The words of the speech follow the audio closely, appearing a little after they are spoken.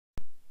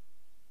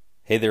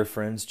Hey there,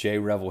 friends. Jay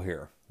Revel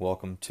here.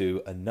 Welcome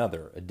to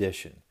another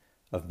edition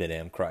of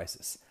Mid-Am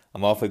Crisis.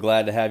 I'm awfully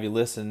glad to have you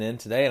listening in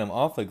today, and I'm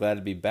awfully glad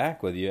to be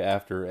back with you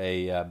after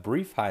a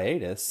brief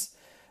hiatus.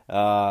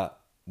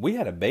 We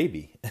had a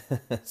baby,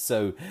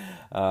 so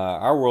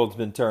our world's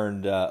been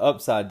turned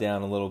upside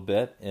down a little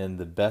bit in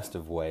the best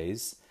of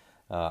ways.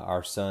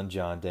 Our son,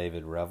 John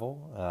David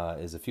Revel,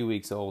 is a few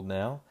weeks old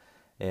now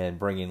and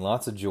bringing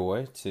lots of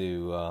joy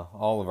to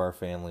all of our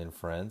family and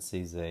friends.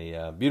 He's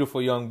a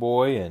beautiful young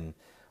boy, and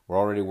we're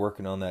already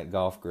working on that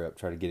golf grip,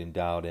 try to get him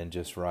dialed in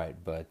just right.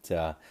 But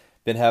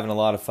been having a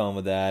lot of fun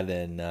with that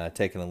and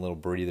taking a little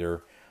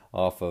breather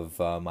off of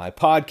my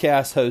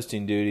podcast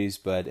hosting duties,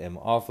 but am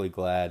awfully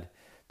glad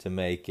to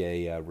make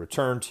a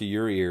return to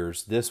your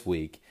ears this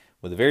week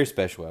with a very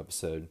special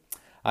episode.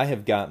 I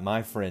have got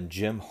my friend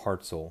Jim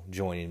Hartzell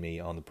joining me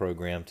on the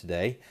program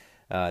today.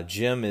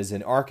 Jim is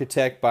an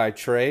architect by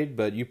trade,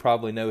 but you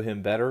probably know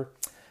him better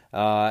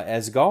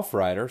as a golf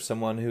writer,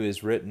 someone who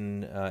has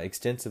written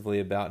extensively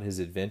about his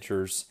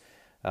adventures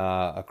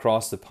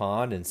across the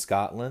pond in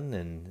Scotland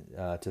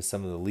and to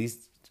some of the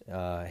least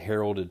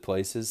heralded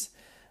places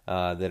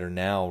that are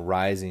now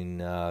rising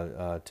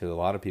to a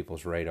lot of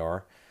people's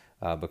radar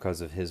because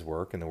of his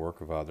work and the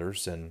work of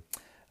others. And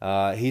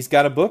he's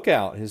got a book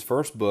out, his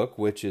first book,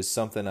 which is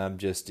something I'm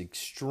just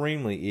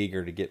extremely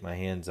eager to get my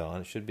hands on.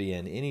 It should be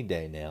in any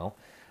day now.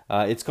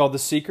 It's called The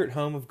Secret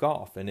Home of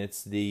Golf, and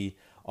it's the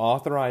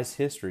authorized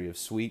history of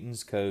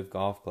Sweetens Cove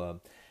Golf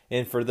Club.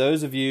 And for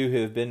those of you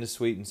who have been to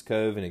Sweetens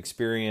Cove and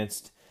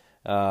experienced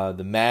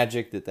the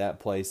magic that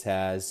place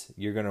has,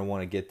 you're going to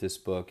want to get this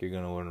book. You're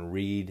going to want to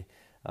read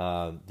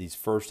these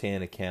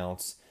firsthand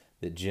accounts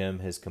that Jim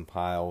has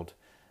compiled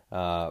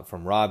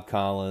from Rob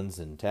Collins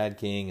and Tad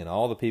King and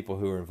all the people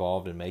who are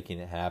involved in making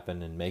it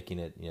happen and making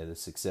it, the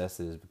success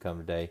that it has become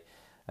today.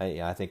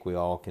 I think we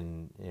all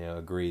can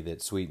agree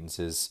that Sweetens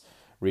has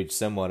reached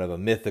somewhat of a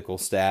mythical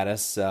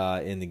status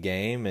in the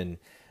game, and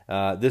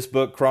this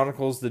book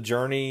chronicles the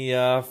journey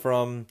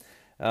from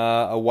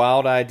a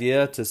wild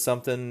idea to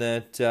something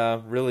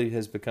that really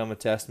has become a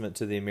testament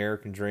to the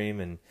American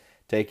dream and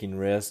taking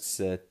risks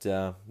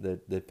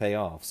that pay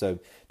off. So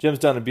Jim's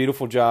done a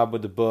beautiful job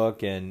with the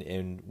book,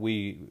 and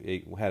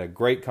we had a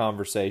great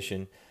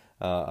conversation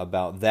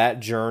about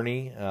that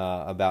journey,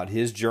 about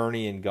his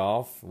journey in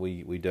golf.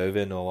 We dove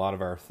into a lot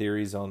of our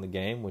theories on the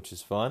game, which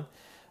is fun.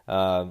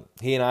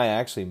 He and I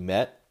actually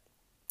met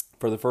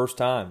for the first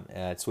time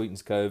at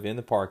Sweetens Cove in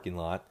the parking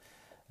lot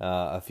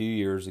a few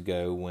years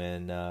ago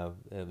when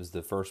it was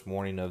the first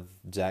morning of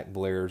Zach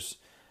Blair's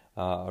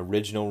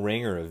original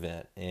Ringer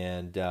event,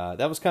 and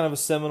that was kind of a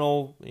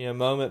seminal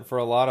moment for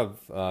a lot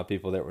of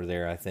people that were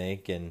there, I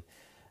think, and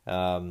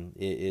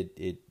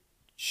it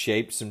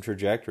shaped some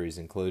trajectories,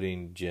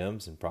 including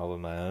Jim's and probably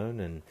my own,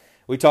 and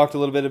we talked a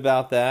little bit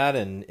about that,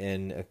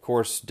 and of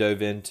course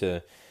dove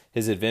into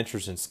his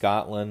adventures in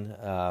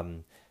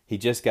Scotland. He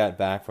just got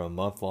back from a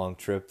month-long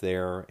trip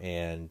there,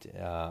 and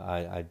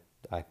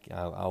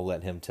I'll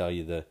let him tell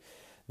you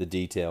the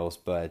details.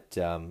 But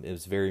it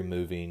was very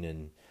moving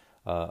and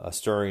a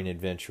stirring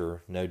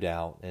adventure, no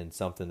doubt, and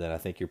something that I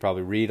think you'll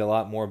probably read a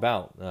lot more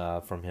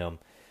about from him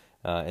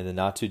in the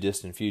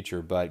not-too-distant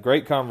future. But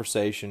great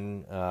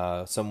conversation,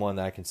 someone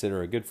that I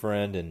consider a good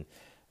friend, and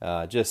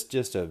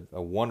just a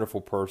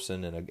wonderful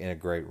person and a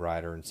great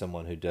writer, and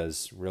someone who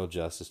does real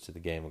justice to the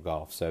game of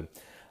golf. So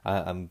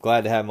I'm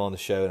glad to have him on the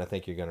show, and I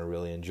think you're going to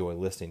really enjoy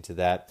listening to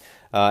that.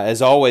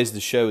 As always, the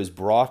show is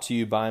brought to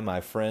you by my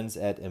friends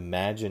at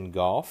Imagine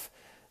Golf.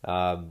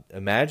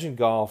 Imagine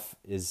Golf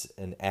is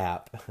an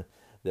app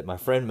that my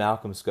friend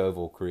Malcolm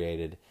Scoville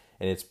created,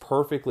 and it's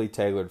perfectly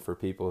tailored for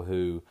people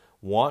who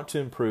want to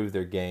improve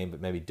their game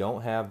but maybe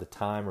don't have the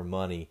time or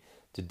money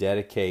to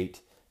dedicate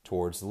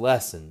towards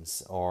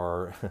lessons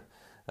or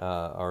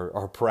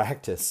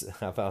practice.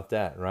 How about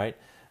that, right?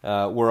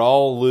 We're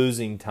all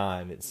losing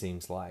time, it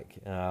seems like.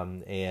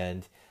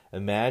 And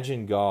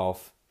Imagine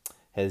Golf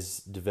has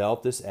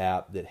developed this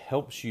app that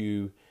helps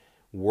you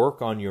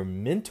work on your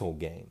mental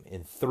game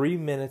in 3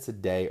 minutes a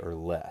day or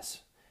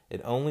less.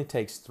 It only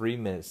takes 3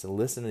 minutes to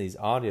listen to these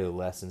audio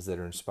lessons that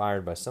are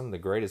inspired by some of the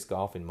greatest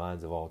golfing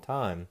minds of all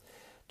time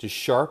to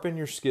sharpen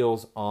your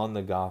skills on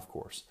the golf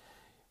course.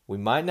 We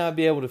might not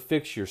be able to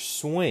fix your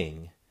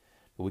swing,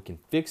 but we can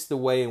fix the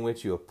way in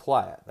which you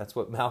apply it. That's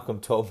what Malcolm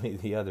told me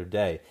the other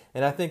day.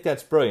 And I think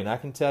that's brilliant. I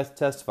can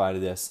testify to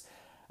this.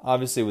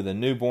 Obviously, with a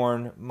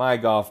newborn, my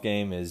golf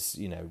game is,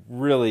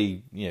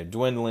 really,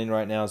 dwindling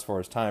right now as far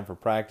as time for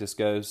practice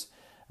goes.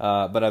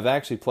 But I've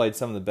actually played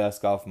some of the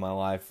best golf of my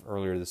life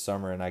earlier this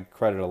summer, and I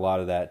credit a lot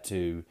of that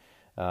to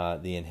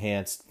the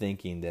enhanced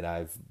thinking that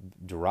I've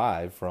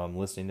derived from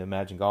listening to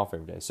Imagine Golf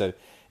every day. So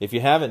if you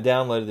haven't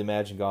downloaded the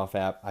Imagine Golf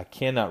app, I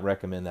cannot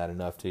recommend that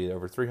enough to you.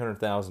 Over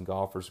 300,000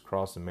 golfers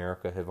across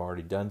America have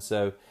already done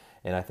so,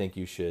 and I think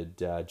you should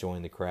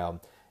join the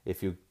crowd.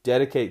 If you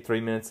dedicate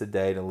 3 minutes a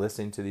day to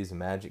listening to these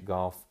Imagine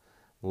Golf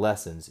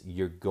lessons,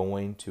 you're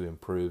going to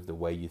improve the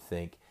way you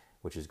think,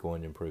 which is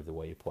going to improve the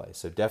way you play.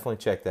 So definitely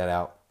check that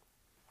out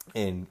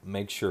and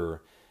make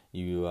sure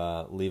you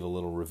leave a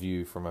little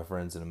review for my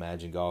friends in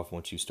Imagine Golf.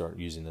 Once you start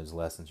using those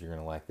lessons, you're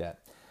going to like that.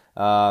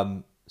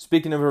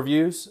 Speaking of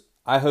reviews,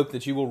 I hope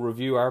that you will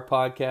review our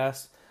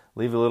podcast.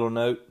 Leave a little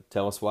note.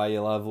 Tell us why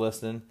you love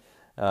listening.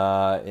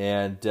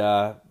 And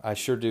I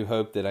sure do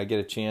hope that I get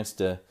a chance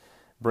to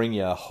bring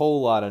you a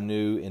whole lot of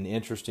new and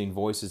interesting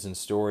voices and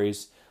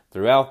stories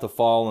throughout the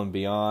fall and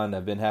beyond.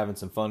 I've been having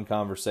some fun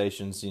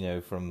conversations,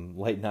 from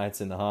late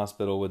nights in the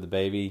hospital with the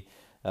baby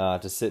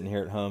to sitting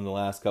here at home the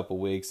last couple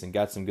of weeks, and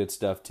got some good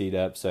stuff teed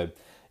up. So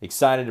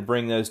excited to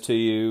bring those to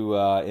you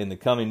in the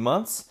coming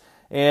months.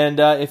 And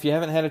if you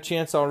haven't had a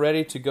chance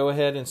already to go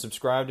ahead and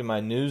subscribe to my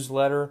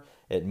newsletter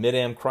at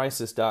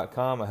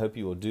midamcrisis.com, I hope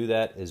you will do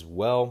that as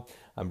well.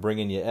 I'm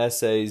bringing you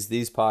essays,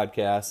 these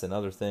podcasts, and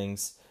other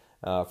things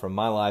from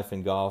my life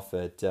in golf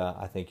that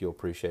I think you'll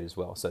appreciate as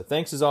well. So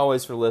thanks as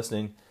always for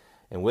listening.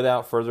 And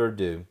without further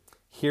ado,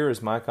 here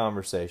is my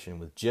conversation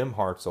with Jim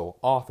Hartzell,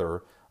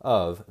 author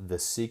of The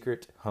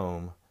Secret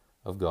Home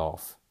of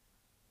Golf.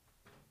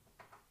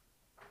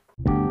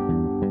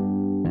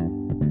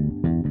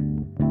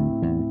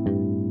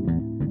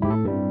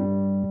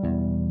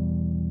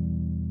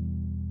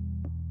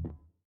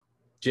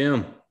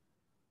 Jim.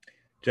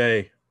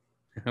 Jay.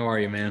 How are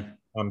you, man?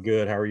 I'm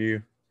good. How are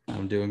you?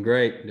 I'm doing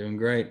great.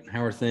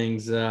 How are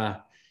things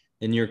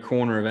in your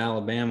corner of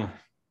Alabama?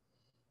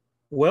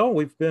 Well,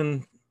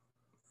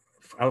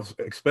 I was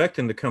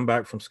expecting to come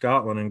back from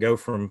Scotland and go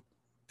from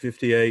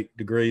 58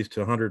 degrees to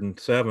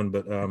 107,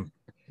 but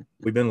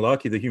we've been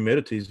lucky. The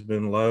humidity's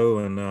been low,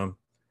 and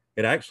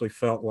it actually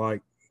felt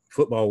like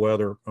football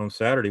weather on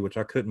Saturday, which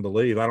I couldn't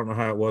believe. I don't know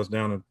how it was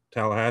down in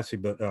Tallahassee,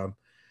 but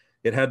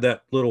it had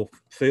that little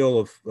feel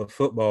of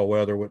football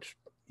weather, which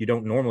you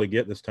don't normally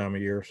get this time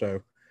of year.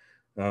 So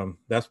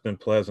that's been a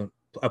pleasant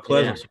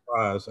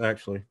surprise,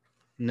 actually.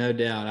 No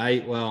doubt.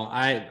 I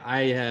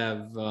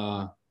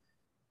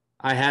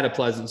had a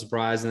pleasant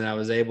surprise in that I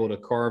was able to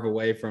carve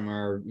away from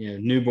our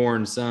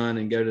newborn son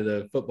and go to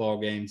the football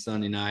game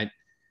Sunday night.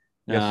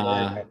 Yes,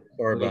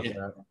 sorry about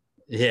that.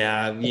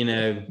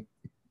 Yeah,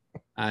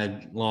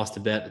 I lost a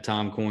bet to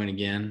Tom Coyne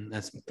again.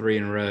 That's 3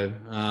 in a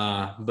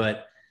row.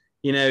 But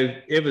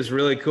it was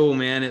really cool,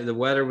 man. The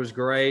weather was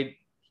great.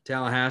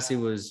 Tallahassee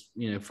was,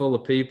 full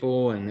of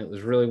people, and it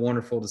was really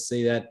wonderful to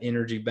see that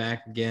energy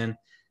back again.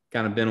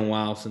 Kind of been a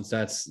while since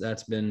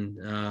that's been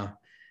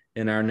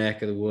in our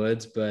neck of the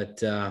woods,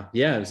 but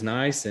it was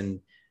nice. And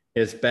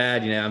it's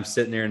bad, I'm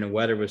sitting there and the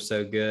weather was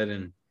so good,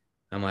 and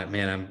I'm like,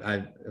 man,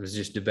 I was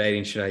just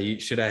debating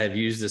should I have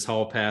used this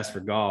hall pass for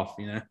golf,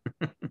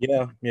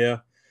 Yeah.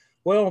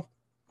 Well,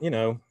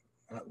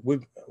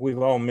 we've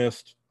all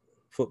missed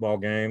football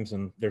games,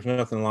 and there's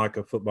nothing like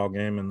a football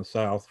game in the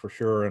South for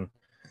sure. And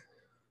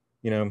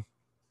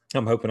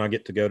I'm hoping I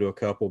get to go to a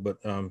couple,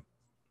 but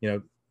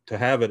to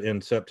have it in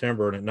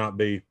September and it not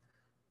be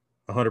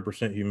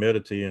 100%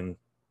 humidity and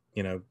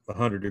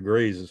 100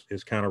 degrees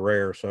is kind of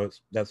rare. So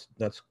that's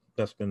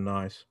been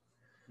nice.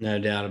 No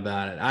doubt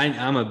about it.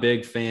 I'm a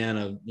big fan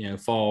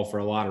of fall for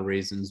a lot of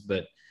reasons,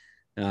 but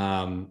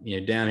down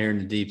here in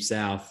the deep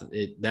South,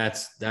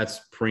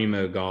 that's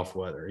primo golf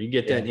weather. You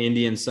get that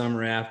Indian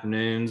summer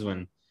afternoons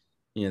when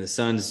the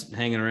sun's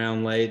hanging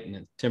around late and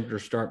the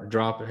temperatures start to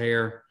drop a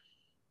hair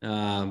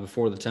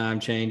before the time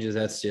changes.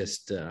 That's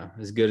just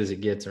as good as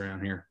it gets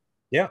around here.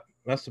 Yeah,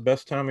 that's the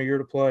best time of year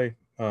to play.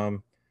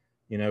 No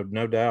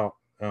doubt.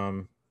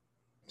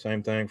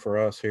 Same thing for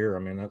us here. I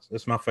mean,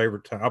 that's my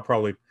favorite time.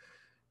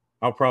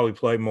 I'll probably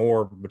play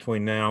more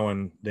between now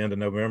and the end of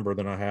November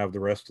than I have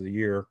the rest of the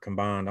year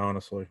combined,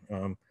 honestly.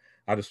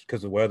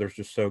 Because the weather's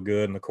just so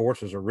good and the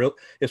courses are real.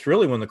 It's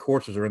really when the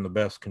courses are in the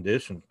best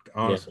condition,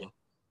 honestly.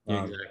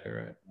 Yeah, exactly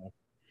right.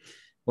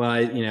 Well,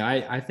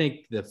 I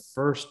think the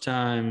first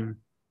time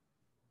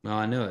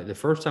I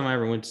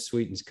ever went to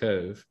Sweetens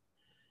Cove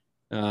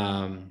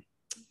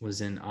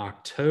was in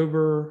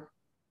October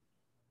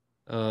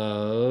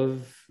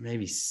of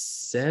maybe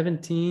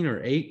 17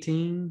 or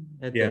 18.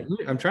 I'm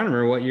trying to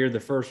remember what year the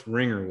first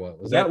ringer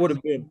was. That would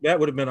have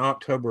been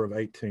October of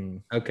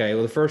 18. Okay.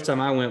 Well, the first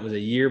time I went was a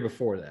year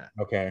before that.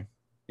 Okay.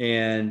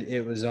 And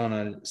it was on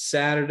a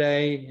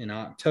Saturday in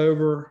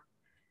October.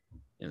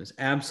 It was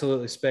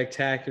absolutely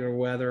spectacular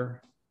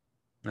weather.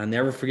 I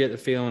never forget the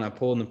feeling. I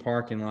pulled in the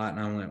parking lot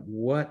and I went,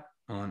 what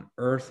on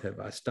earth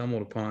have I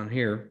stumbled upon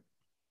here?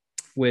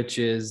 Which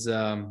is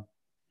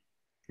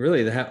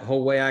really the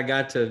whole way I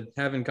got to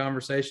having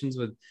conversations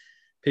with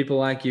people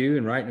like you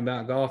and writing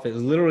about golf. It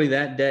was literally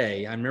that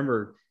day. I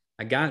remember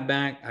I got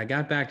back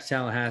to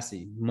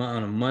Tallahassee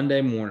on a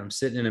Monday morning. I'm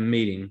sitting in a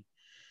meeting.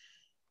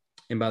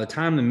 And by the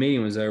time the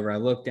meeting was over, I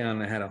looked down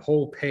and I had a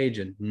whole page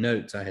of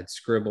notes I had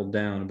scribbled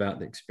down about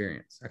the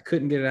experience. I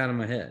couldn't get it out of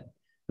my head.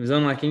 It was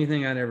unlike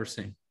anything I'd ever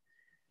seen.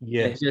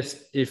 Yeah.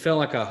 It felt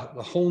like a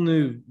whole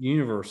new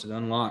universe had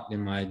unlocked in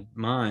my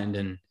mind.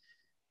 And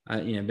I,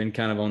 been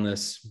kind of on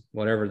this,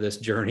 whatever this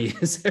journey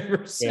is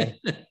ever since.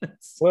 Yeah.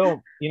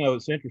 Well,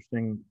 it's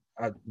interesting.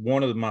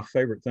 One of my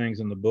favorite things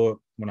in the book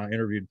when I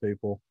interviewed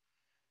people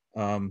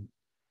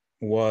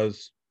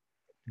was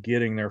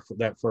getting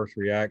that first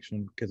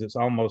reaction, because it's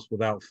almost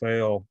without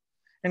fail.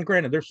 and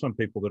granted, there's some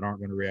people that aren't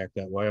going to react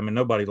that way. I mean,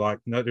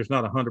 there's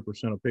not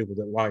 100% of people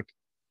that like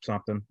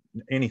something,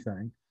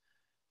 anything.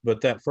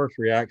 But that first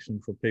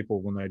reaction for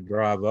people when they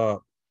drive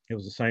up, it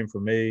was the same for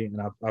me. And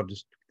I've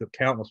just, the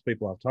countless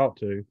people I've talked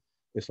to,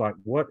 it's like,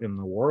 what in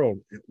the world?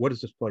 What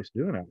is this place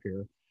doing out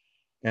here?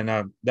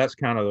 And that's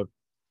kind of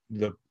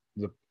the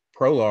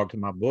prologue to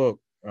my book,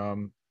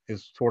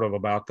 is sort of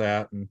about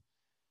that. And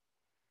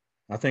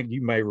I think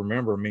you may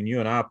remember, I mean, you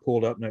and I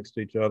pulled up next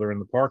to each other in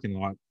the parking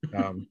lot,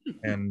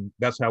 and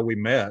that's how we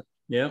met.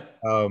 Yeah.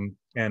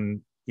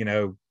 And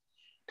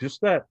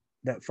just that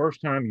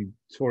first time you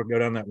sort of go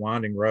down that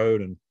winding road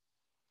and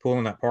pull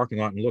in that parking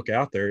lot and look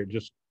out there, it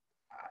just,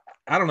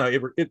 I don't know,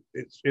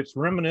 it's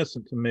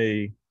reminiscent to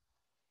me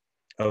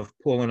of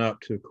pulling up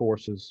to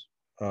courses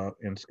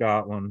in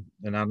Scotland.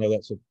 And I know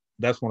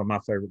that's one of my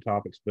favorite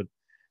topics, but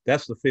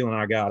that's the feeling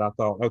I got. I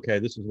thought, okay,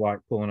 this is like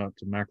pulling up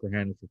to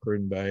Machrihanian for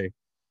Cruden Bay.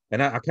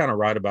 And I kind of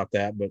write about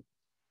that, but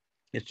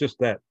it's just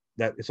that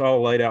it's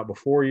all laid out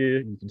before you.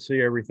 You can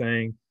see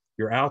everything.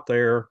 You're out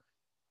there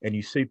and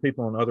you see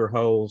people on other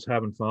holes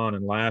having fun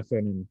and laughing.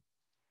 And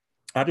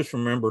I just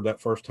remember that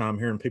first time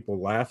hearing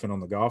people laughing on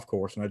the golf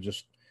course, and I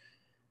just,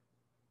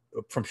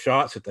 from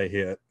shots that they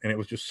hit, and it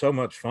was just so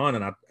much fun.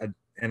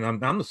 And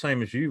I'm the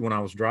same as you. When I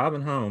was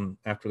driving home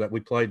after that, we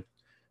played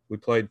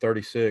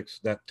 36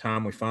 that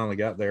time we finally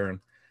got there,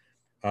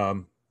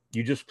 and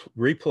you just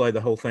replay the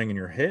whole thing in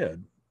your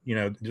head,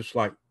 just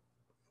like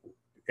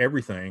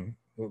everything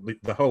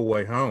the whole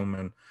way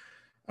home.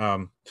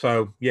 And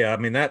so yeah, I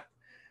mean,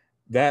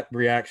 that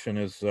reaction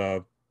is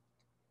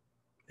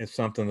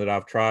something that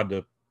I've tried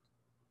to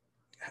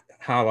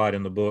highlight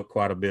in the book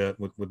quite a bit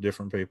with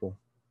different people.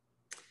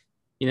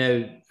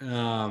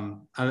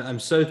 I'm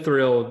so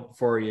thrilled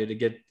for you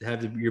to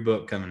have your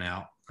book coming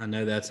out. I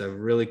know that's a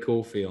really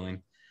cool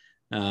feeling.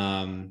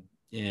 And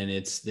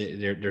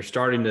they're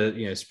starting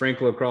to,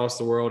 sprinkle across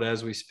the world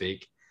as we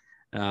speak.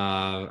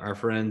 Our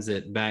friends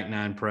at Back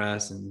Nine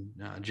Press and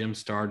Jim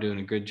Starr doing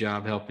a good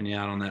job helping you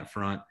out on that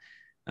front.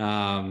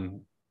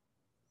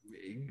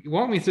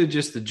 Walk me through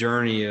just the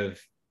journey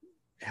of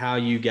how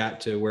you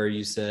got to where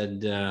you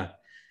said,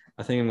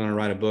 I think I'm going to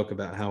write a book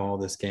about how all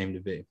this came to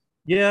be.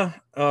 Yeah.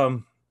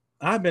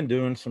 I've been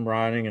doing some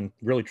writing and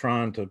really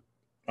trying to,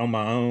 on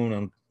my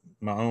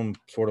own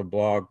sort of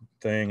blog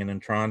thing, and then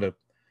trying to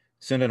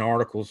send in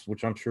articles,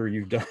 which I'm sure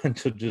you've done,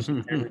 to just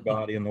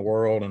everybody in the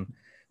world, and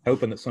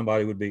hoping that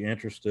somebody would be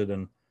interested.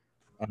 And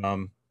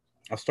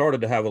I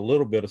started to have a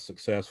little bit of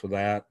success with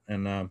that.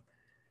 And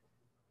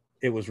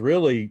it was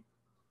really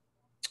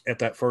at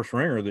that first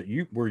ringer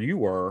where you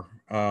were,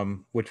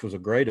 which was a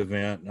great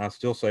event. And I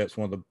still say it's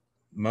one of the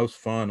most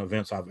fun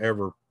events I've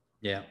ever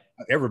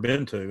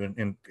been to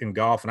in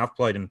golf. And I've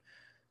played in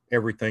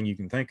everything you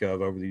can think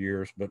of over the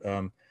years, but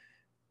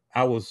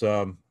I was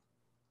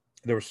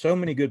there were so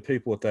many good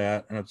people at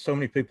that, and so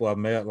many people I've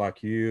met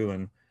like you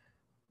and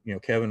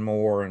Kevin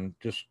Moore, and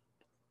just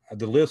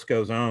the list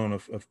goes on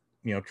of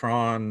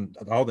Tron,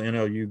 all the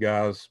NLU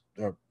guys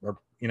are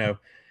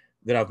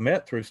that I've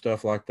met through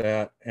stuff like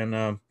that.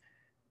 And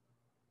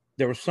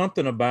there was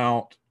something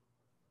about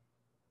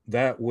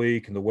that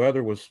week, and it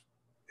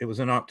was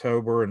in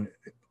October, and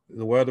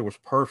the weather was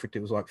perfect.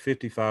 It was like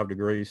 55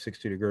 degrees,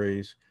 60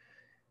 degrees.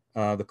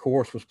 The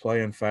course was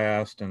playing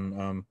fast.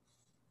 And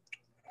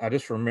I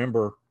just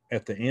remember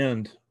at the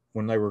end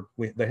when there was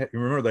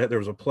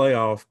a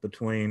playoff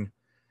between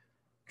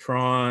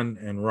Tron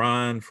and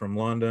Ryan from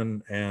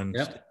London and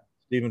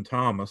Stephen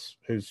Thomas,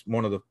 who's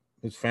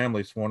his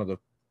family's one of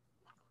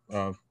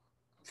the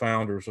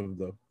founders of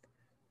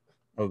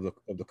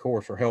the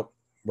course, or helped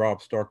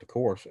Rob start the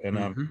course.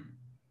 And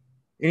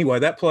anyway,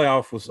 that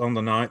playoff was on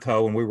the 9th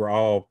hole, and we were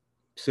all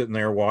sitting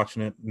there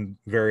watching it in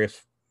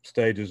various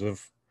stages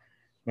of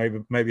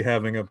maybe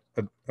having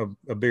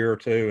a beer or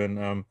two.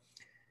 And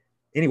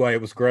anyway,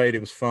 it was great. It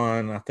was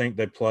fun. I think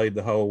they played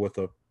the hole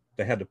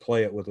they had to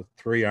play it with a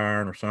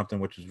 3-iron or something,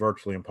 which is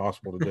virtually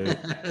impossible to do.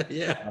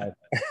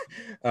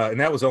 And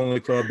that was the only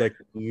club they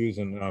could use.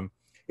 And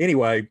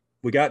anyway,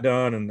 we got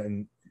done,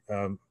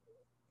 and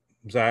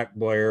Zach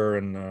Blair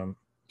and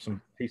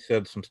he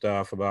said some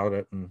stuff about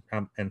it.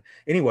 And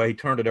anyway, he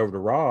turned it over to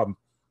Rob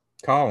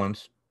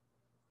Collins,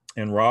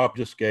 and Rob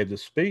just gave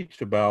this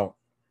speech about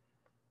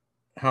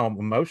how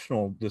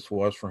emotional this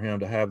was for him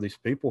to have these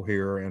people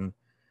here, and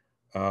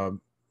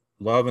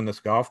loving this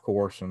golf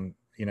course, and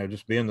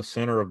just being the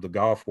center of the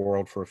golf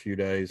world for a few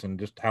days, and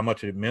just how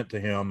much it meant to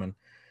him. And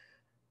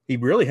he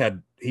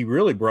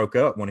really broke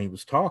up when he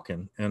was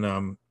talking. And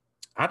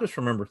I just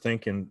remember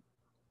thinking,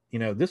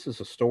 this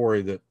is a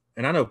story that,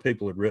 and I know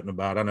people had written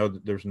about it. I know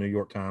that there's a New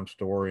York Times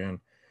story and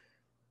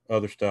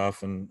other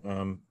stuff, and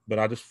but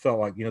I just felt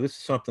like this is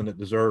something that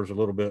deserves a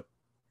little bit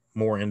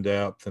more in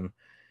depth. And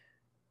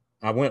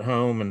I went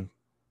home, and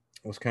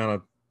it was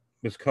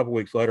a couple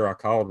weeks later, I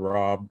called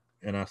Rob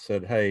and I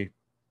said, "Hey,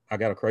 I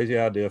got a crazy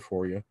idea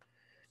for you."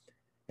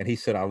 And he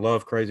said, "I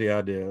love crazy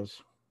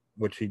ideas,"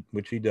 which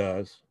he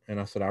does. And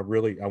I said, I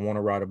want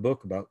to write a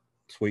book about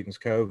Sweetens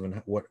Cove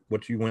and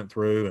what you went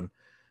through and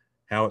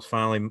how it's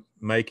finally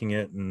making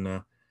it.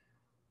 And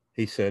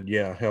he said,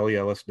 yeah, hell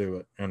yeah, let's do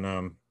it.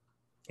 And,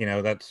 you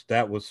know,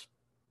 that was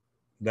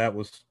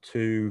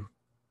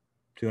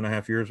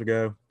 2.5 years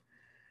ago.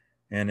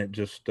 And it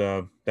just,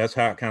 that's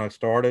how it kind of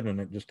started.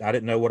 And it just, I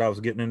didn't know what I was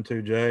getting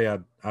into, Jay.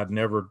 I'd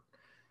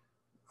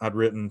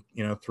written,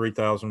 you know,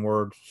 3,000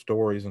 word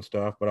stories and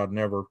stuff, but I'd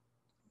never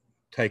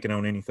taken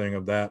on anything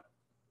of that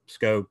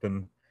scope.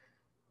 And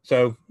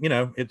so, you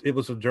know, it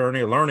was a journey,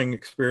 a learning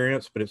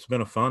experience, but it's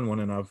been a fun one,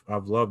 and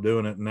I've loved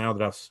doing it. And now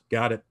that I've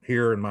got it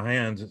here in my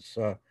hands,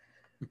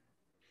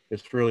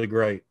 it's really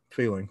great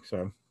feeling.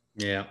 So,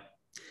 Yeah.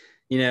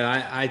 You know,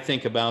 I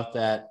think about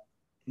that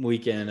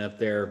weekend up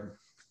there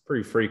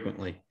pretty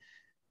frequently.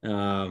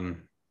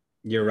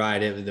 You're right.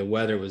 The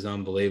weather was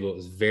unbelievable. It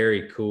was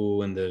very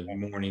cool in the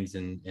mornings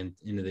and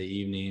into the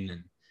evening.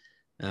 And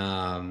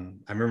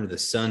I remember the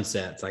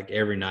sunsets, like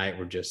every night,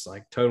 were just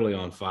like totally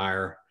on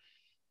fire.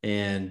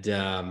 And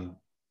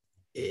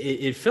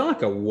it felt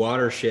like a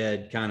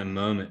watershed kind of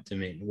moment to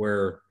me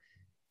where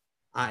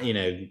I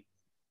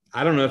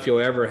don't know if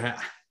you'll ever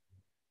have,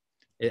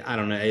 I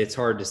don't know, it's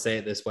hard to say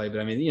it this way, but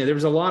I mean, you know, there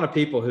was a lot of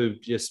people who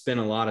just spent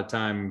a lot of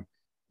time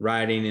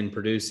writing and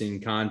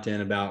producing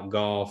content about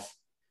golf,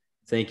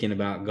 thinking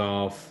about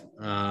golf,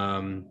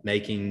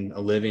 making a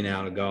living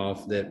out of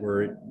golf, that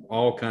were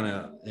all kind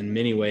of in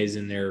many ways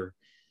in their,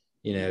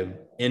 you know,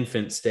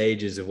 infant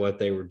stages of what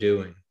they were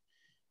doing.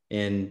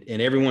 And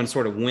everyone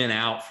sort of went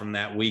out from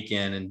that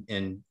weekend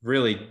and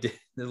really did,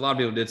 a lot of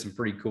people did some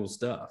pretty cool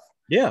stuff.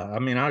 yeah, I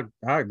mean, I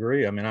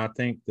agree. I mean, I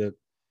think that,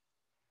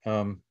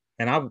 and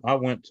I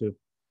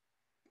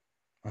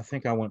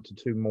think I went to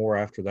two more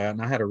after that,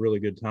 and I had a really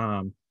good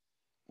time.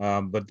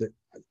 But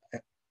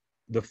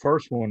the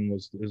first one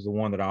is the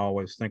one that I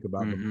always think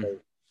about, Mm-hmm.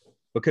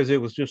 because it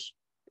was just,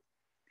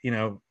 you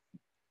know,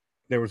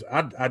 there was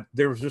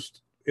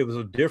just, it was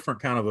a different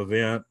kind of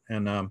event,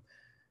 and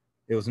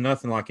it was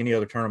nothing like any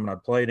other tournament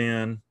I'd played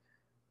in.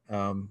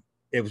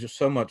 It was just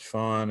so much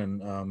fun,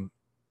 and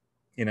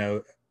you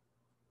know,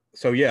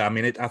 so yeah, I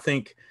mean, I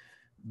think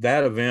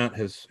that event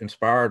has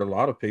inspired a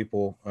lot of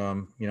people.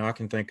 You know, I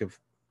can think of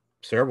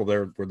several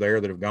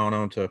that have gone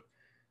on to,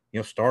 you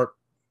know, start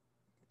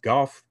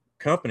golf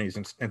companies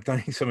and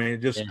things. I mean, it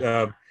just,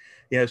 yeah,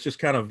 it's just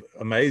kind of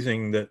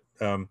amazing that,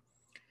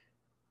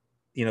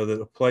 you know,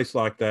 that a place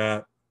like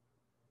that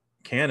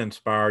can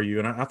inspire you.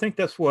 And I think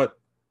that's what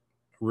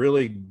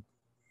really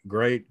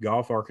great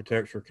golf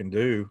architecture can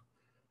do.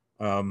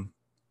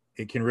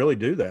 It can really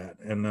do that.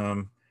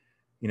 And,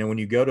 you know, when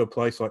you go to a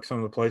place like some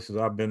of the places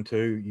I've been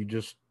to,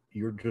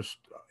 you're just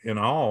in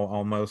awe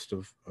almost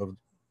of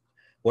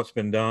what's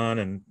been done,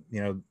 and,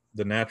 you know,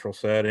 the natural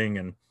setting.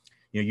 And,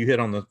 you know, you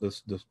hit on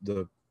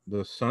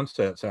the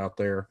sunsets out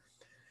there.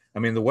 I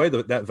mean, the way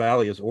that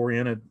valley is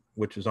oriented,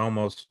 which is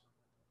almost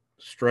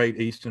straight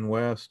east and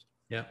west.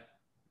 Yeah.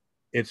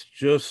 It's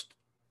just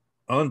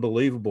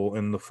unbelievable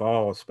in the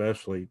fall,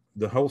 especially.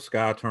 The whole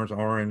sky turns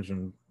orange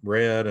and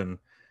red, and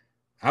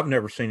I've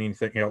never seen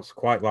anything else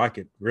quite like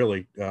it,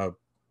 really.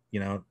 You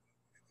know,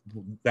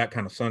 that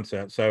kind of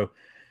sunset. So,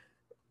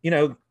 you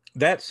know,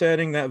 that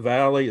setting, that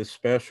valley is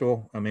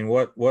special. I mean,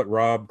 what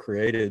Rob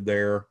created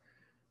there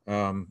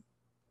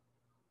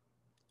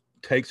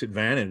takes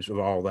advantage of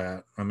all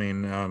that. I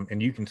mean,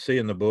 and you can see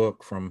in the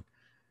book from,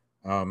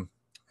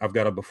 I've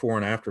got a before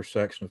and after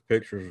section of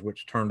pictures,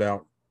 which turned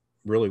out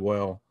really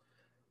well.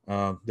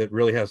 That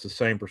really has the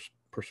same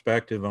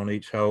perspective on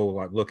each hole,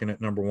 like looking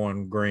at number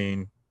one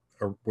green,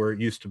 or where it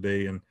used to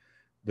be, and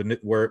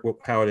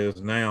how it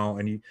is now.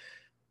 And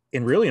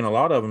really in a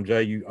lot of them,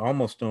 Jay, you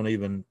almost don't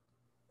even,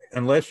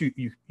 unless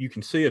you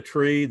can see a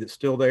tree that's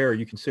still there, or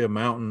you can see a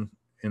mountain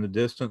in the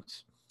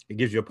distance, it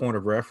gives you a point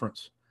of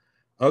reference.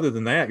 Other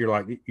than that, you're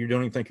like, you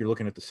don't even think you're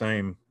looking at the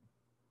same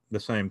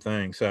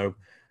thing. So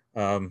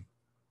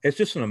it's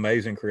just an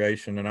amazing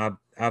creation. And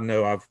I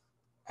know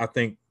I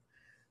think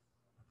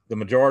the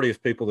majority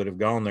of people that have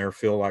gone there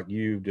feel like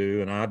you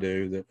do and I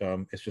do,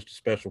 that it's just a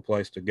special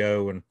place to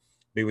go and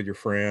be with your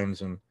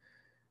friends, and,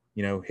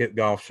 you know, hit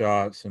golf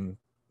shots, and,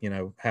 you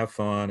know, have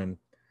fun, and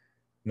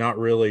not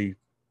really,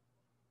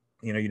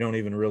 you know, you don't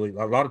even really,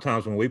 a lot of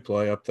times when we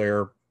play up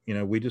there, you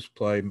know, we just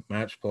play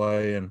match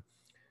play, and,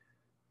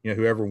 you know,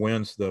 whoever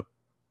wins the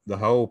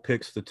hole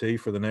picks the tee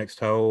for the next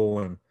hole,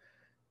 and,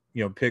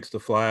 you know, picks the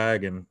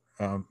flag. And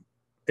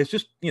it's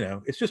just, you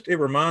know, it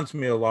reminds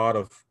me a lot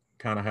of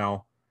kind of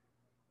how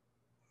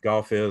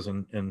golf is,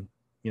 and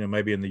you know,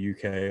 maybe in the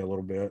UK a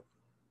little bit.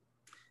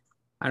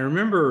 I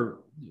remember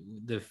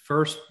the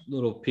first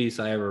little piece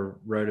I ever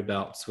wrote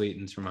about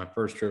Sweetens from my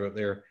first trip up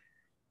there.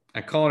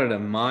 I called it a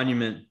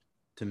monument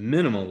to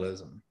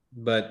minimalism,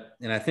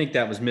 and I think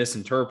that was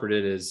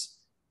misinterpreted as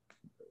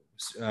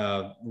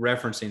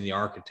referencing the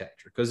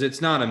architecture, because it's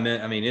not I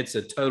mean, it's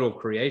a total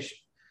creation.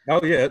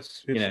 Oh yeah,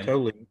 it's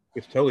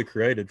totally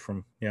created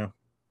from, yeah.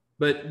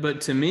 But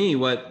to me,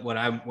 what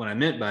I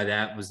meant by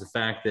that was the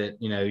fact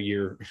that, you know,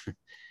 you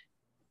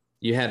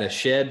had a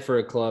shed for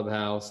a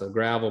clubhouse, a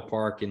gravel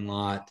parking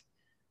lot,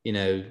 you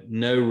know,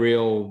 no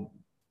real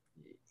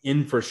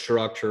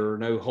infrastructure,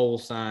 no hole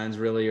signs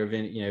really, or,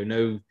 you know,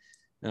 no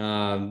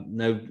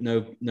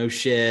no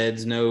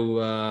sheds,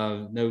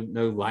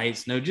 no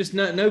lights,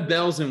 no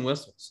bells and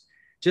whistles.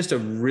 Just a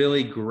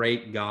really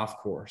great golf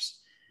course,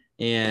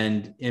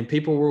 and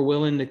people were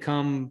willing to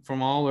come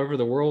from all over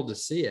the world to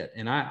see it.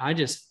 And I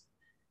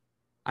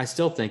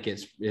still think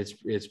it's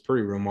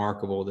pretty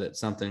remarkable that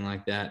something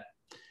like that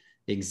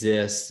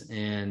exists,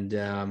 and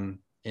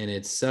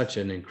it's such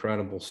an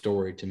incredible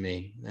story to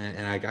me.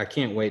 And I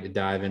can't wait to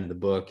dive into the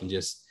book and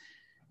just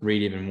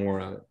read even more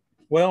of it.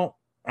 Well,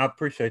 I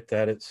appreciate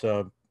that. It's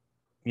I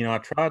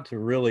tried to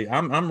really.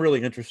 I'm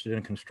really interested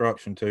in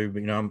construction too.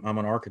 But I'm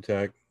an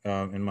architect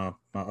in my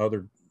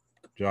other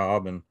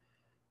job, and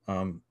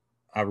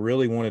I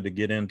really wanted to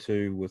get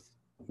into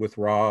with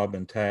Rob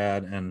and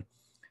Tad and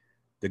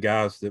the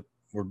guys that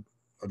were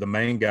the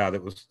main guy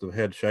that was the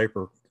head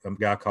shaper, a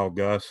guy called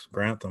Gus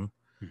Grantham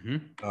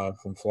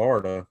from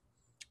Florida,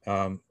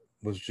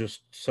 was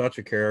just such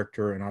a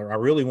character. And I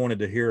really wanted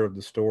to hear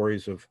the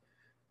stories of,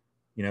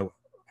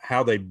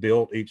 how they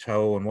built each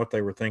hole and what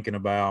they were thinking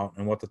about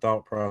and what the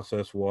thought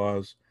process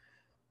was.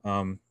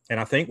 And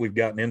I think I've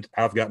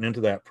gotten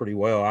into that pretty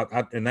well.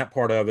 And that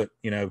part of it,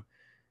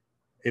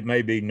 it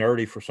may be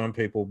nerdy for some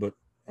people, but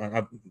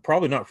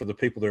probably not for the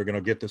people that are going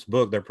to get this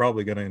book. They're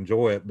probably going to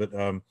enjoy it.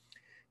 But,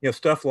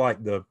 stuff like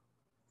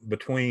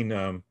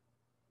between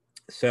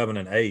 7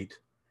 and 8,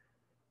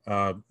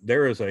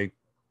 there is a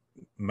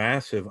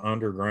massive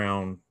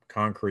underground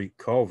concrete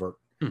culvert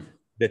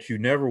that you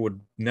never would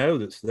know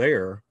that's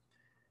there.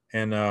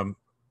 And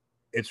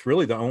it's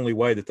really the only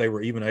way that they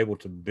were even able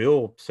to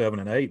build 7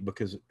 and 8,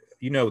 because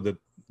that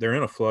they're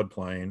in a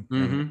floodplain.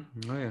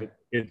 Mm-hmm. Oh, yeah.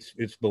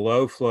 It's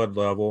below flood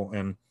level,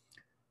 and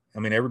I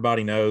mean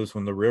everybody knows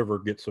when the river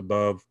gets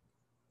above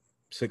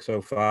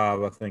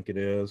 605, I think it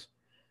is,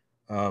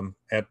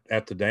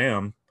 at the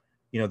dam,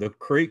 the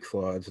creek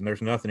floods, and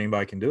there's nothing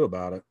anybody can do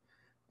about it.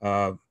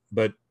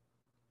 But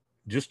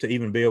just to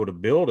even be able to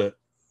build it,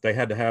 they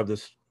had to have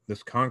this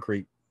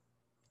concrete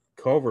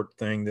culvert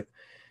thing that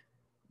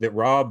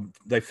Rob,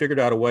 they figured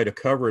out a way to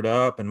cover it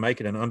up and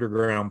make it an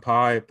underground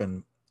pipe.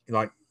 And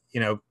I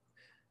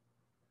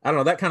don't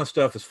know, that kind of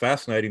stuff is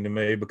fascinating to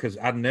me, because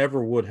I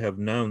never would have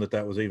known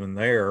that was even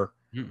there.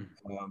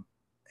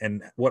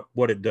 And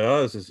what it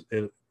does is,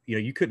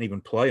 you couldn't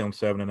even play on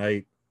 7 and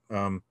 8.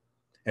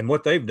 And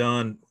what they've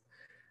done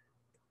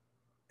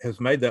has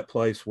made that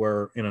place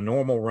where in a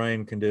normal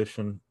rain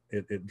condition,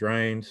 it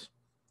drains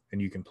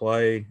and you can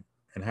play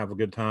and have a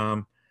good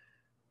time.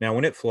 Now,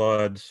 when it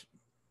floods,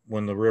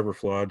 when the river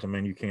floods, I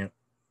mean,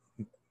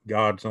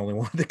 God's the only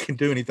one that can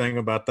do anything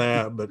about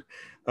that. But,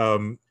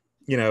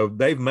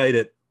 they've made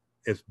it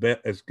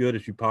as good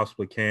as you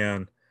possibly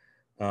can.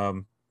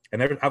 And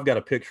I've got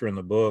a picture in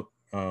the book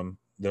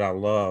that I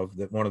love,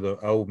 that one of the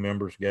old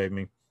members gave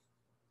me,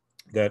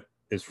 that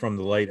is from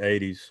the late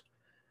 80s.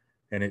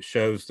 And it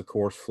shows the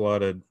course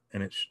flooded,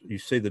 and you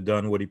see the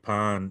Dunwoody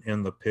pine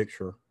in the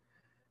picture.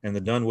 And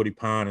the Dunwoody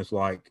pine is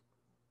like,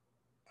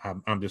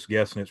 I'm just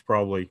guessing it's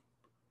probably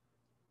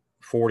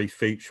 40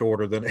 feet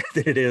shorter than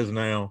it is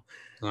now.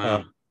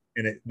 Wow.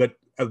 But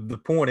the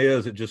point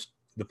is,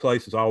 the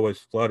place is always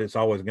flooded. It's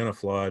always going to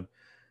flood.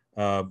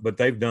 But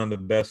they've done the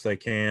best they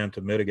can to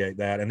mitigate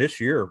that. And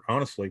this year,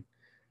 honestly,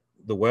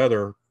 the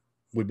weather,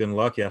 we've been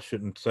lucky. I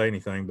shouldn't say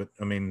anything, but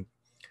I mean,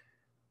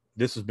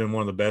 this has been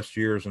one of the best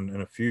years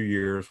in a few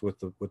years with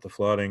the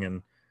flooding,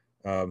 and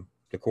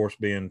the course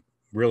being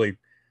really,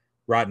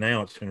 right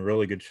now it's in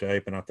really good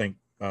shape. And I think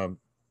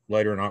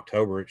later in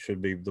October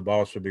the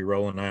balls should be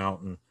rolling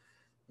out. And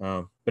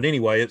but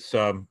anyway, it's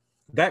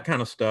that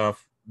kind of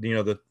stuff.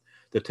 The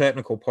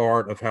technical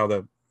part of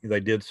how they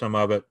did some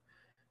of it,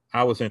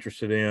 I was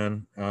interested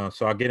in.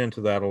 So I get into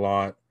that a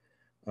lot,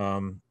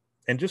 and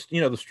just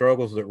the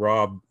struggles that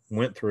Rob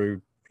went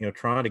through,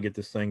 trying to get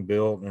this thing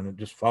built, and it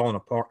just falling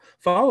apart,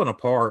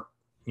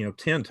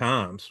 10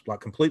 times, like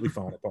completely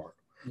falling apart,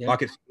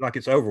 like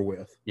it's over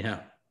with.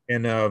 Yeah.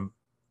 And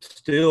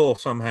still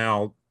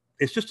somehow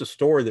it's just a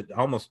story that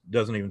almost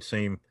doesn't even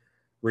seem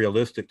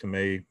realistic to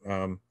me.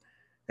 And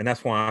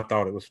that's why I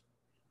thought it was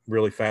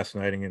really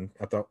fascinating, and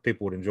I thought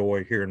people would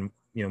enjoy hearing,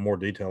 more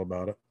detail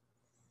about it.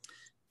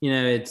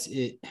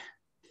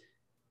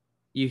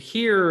 You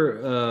hear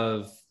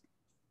of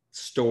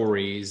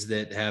stories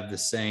that have the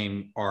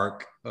same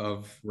arc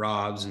of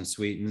Rob's and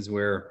Sweeten's,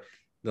 where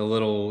the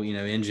little,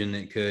 engine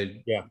that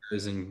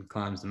goes and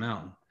climbs the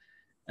mountain.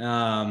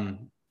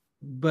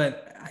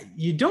 But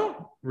you don't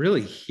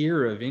really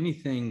hear of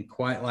anything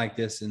quite like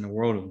this in the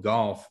world of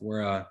golf,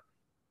 where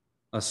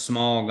a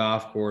small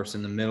golf course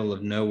in the middle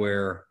of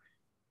nowhere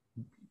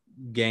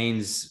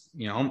gains,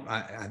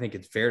 I think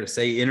it's fair to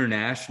say,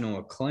 international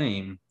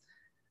acclaim.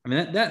 I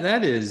mean,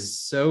 that is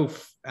so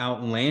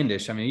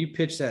outlandish. I mean, you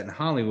pitch that in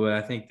Hollywood,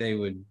 I think they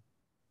would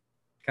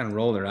kind of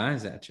roll their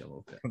eyes at you a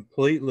little bit.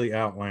 Completely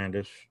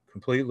outlandish,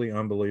 completely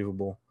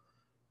unbelievable.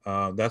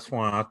 That's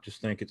why I just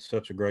think it's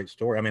such a great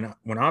story. I mean,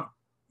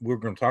 we're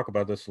going to talk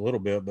about this a little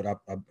bit, but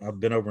I've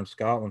been over in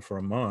Scotland for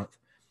a month,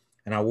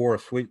 and I wore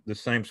the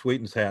same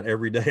Sweetens hat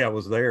every day I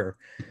was there.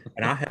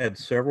 And I had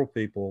several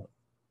people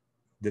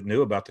that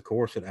knew about the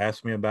course, that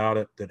asked me about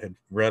it, that had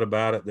read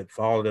about it, that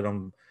followed it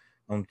on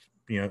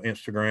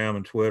Instagram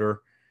and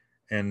Twitter,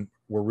 and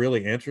were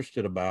really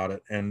interested about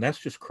it. And that's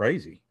just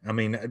crazy. I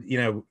mean,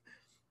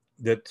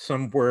 that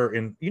somewhere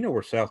in,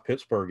 where South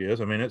Pittsburgh is.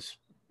 I mean,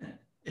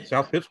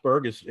 South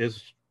Pittsburgh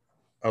is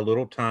a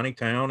little tiny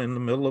town in the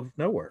middle of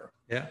nowhere.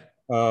 Yeah.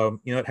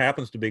 It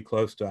happens to be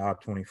close to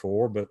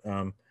I-24, but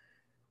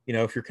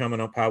if you're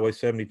coming up Highway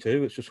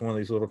 72, it's just one of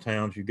these little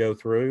towns you go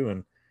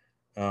through,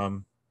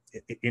 and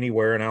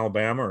anywhere in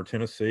Alabama or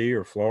Tennessee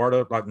or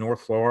Florida, like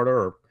North Florida,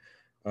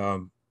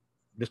 or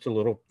just a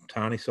little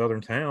tiny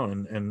southern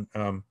town.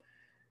 And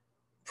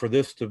for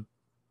this to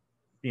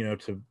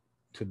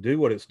do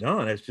what it's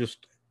done,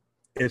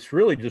 it's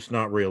really just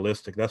not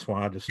realistic. That's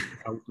why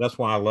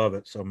I love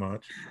it so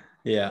much.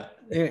 Yeah.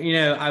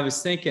 I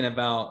was thinking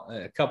about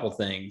a couple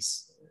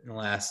things in the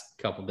last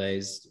couple of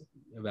days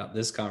about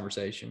this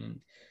conversation and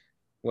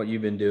what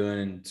you've been doing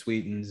in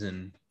Sweetens.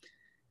 And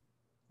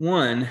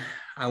one,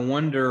 I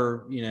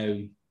wonder,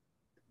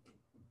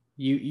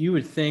 you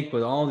would think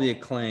with all the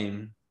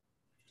acclaim,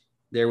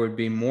 there would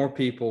be more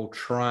people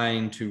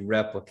trying to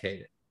replicate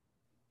it,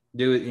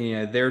 do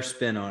it, their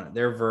spin on it,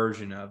 their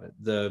version of it,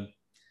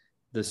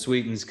 the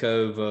Sweetens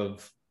Cove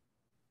of,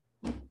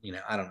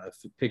 I don't know,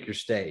 pick your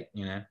state,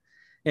 and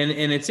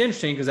it's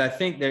interesting because I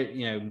think that,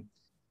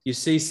 you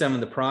see some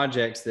of the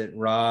projects that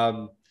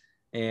Rob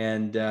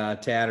and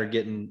Tad are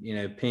getting,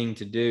 pinged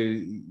to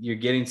do. You're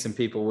getting some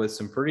people with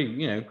some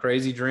pretty,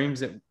 crazy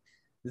dreams that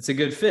it's a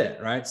good fit,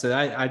 right? So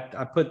I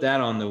put that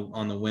on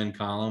the win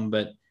column,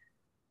 but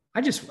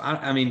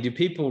I mean, do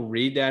people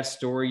read that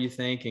story, you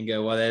think, and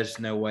go, well, there's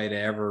no way to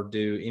ever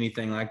do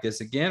anything like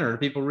this again? Or do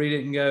people read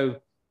it and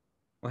go,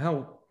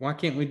 well, why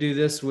can't we do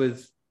this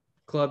with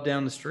club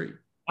down the street?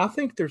 I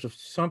think there's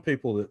some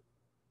people that,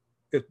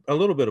 a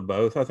little bit of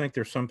both. I think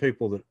there's some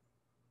people that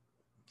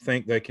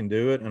think they can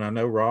do it. And I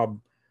know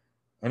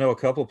a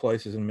couple of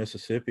places in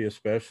Mississippi,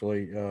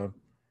 especially,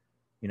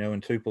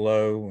 in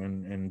Tupelo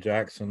and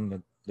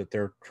Jackson, that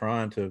they're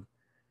trying to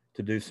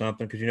do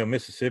something. Cause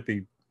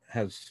Mississippi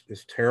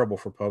is terrible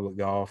for public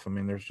golf. I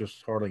mean, there's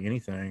just hardly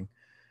anything.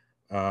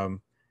 And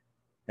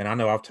I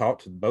know I've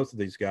talked to both of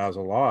these guys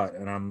a lot,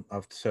 and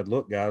I've said,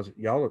 look, guys,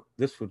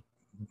 this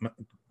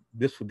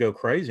would go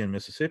crazy in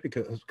Mississippi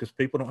because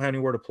people don't have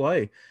anywhere to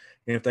play.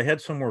 And if they had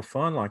somewhere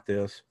fun like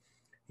this,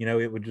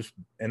 it would just,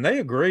 and they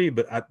agree.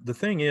 But the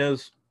thing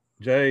is,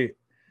 Jay,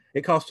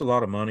 it costs a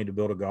lot of money to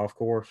build a golf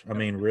course. I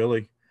mean,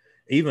 really,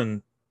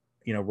 even,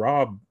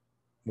 Rob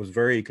was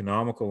very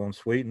economical on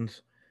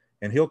Sweetens,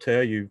 and he'll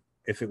tell you,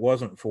 if it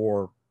wasn't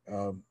for,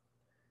 the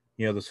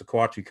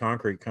Sequatchie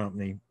Concrete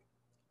Company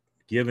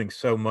giving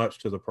so much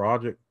to the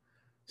project,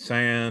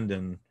 sand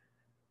and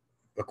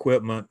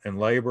equipment and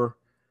labor,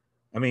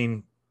 I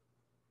mean,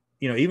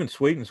 even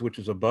Sweetens, which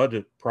is a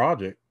budget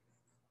project,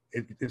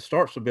 it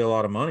starts to be a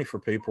lot of money for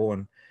people.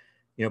 And,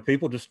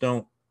 people just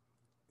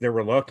they're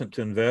reluctant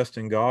to invest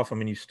in golf. I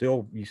mean, you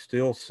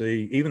still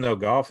see, even though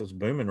golf is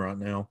booming right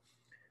now,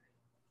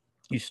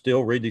 you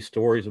still read these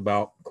stories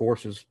about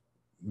courses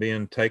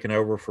being taken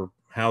over for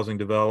housing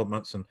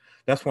developments. And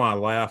that's why I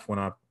laugh when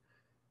I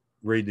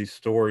read these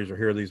stories or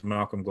hear these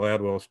Malcolm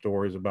Gladwell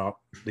stories about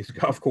these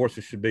golf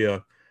courses should be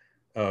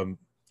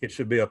it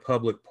should be a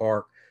public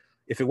park.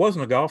 If it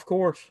wasn't a golf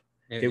course,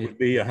 it would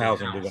be a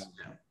housing development.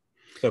 Yeah.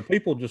 So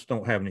people just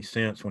don't have any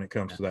sense when it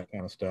comes to that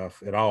kind of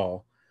stuff at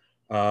all.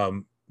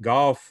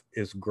 Golf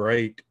is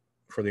great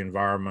for the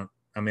environment.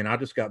 I mean, I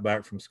just got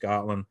back from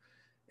Scotland,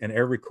 and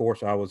every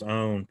course I was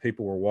on,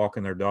 people were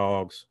walking their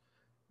dogs.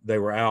 They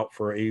were out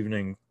for an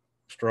evening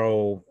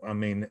stroll. I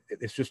mean,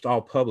 it's just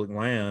all public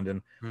land.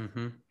 And,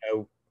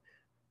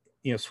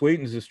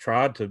 Sweetens has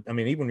tried to, I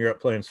mean, even when you're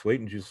up playing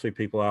Sweetens, you see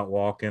people out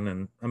walking,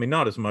 and I mean,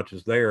 not as much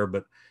as there,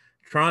 but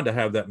trying to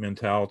have that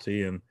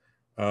mentality. And,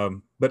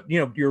 but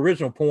your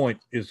original point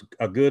is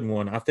a good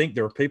one. I think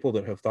there are people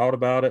that have thought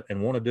about it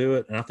and want to do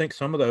it. And I think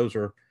some of those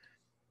are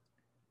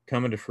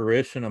coming to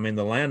fruition. I mean,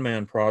 the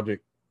Landman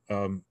project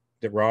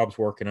that Rob's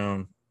working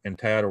on and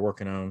Tad are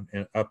working on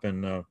up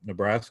in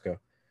Nebraska,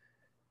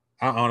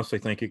 I honestly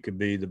think it could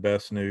be the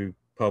best new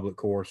public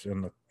course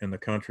in the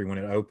country when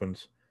it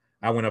opens.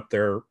 I went up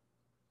there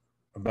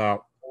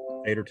about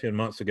 8 or 10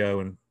 months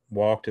ago and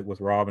walked it with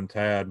Rob and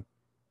Tad,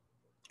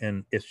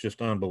 and it's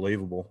just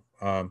unbelievable.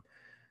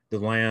 The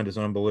land is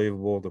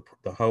unbelievable.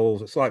 The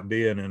holes, it's like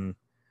being in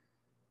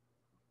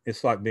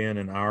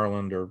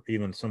Ireland or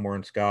even somewhere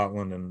in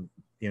Scotland. And,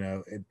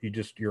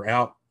 you're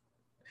out,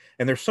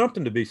 and there's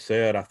something to be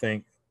said. I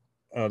think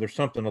there's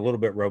something a little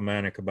bit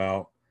romantic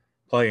about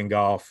playing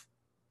golf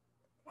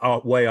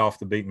way off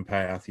the beaten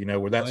path,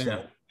 where that's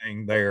the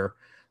thing there.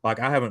 Like,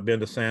 I haven't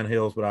been to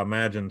Sandhills, but I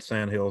imagine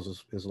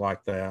Sandhills is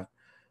like that,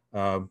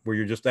 where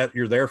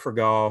you're there for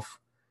golf.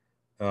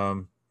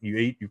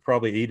 You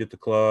probably eat at the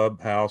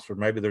club house, or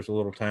maybe there's a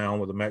little town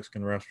with a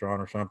Mexican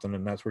restaurant or something,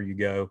 and that's where you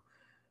go.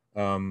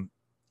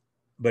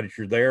 But if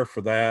you're there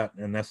for that,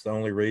 and that's the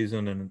only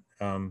reason,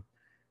 and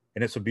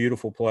it's a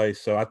beautiful place.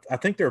 So I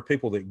think there are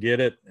people that get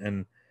it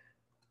and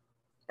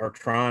are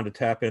trying to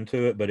tap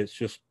into it, but it's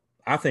just,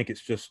 I think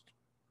it's just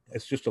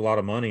a lot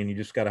of money, and you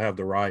just got to have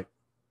the right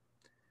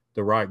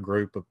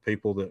group of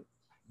people that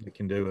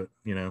can do it,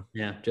 you know?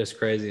 Yeah. Just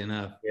crazy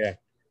enough. Yeah.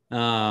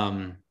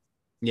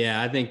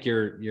 Yeah, I think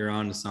you're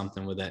onto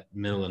something with that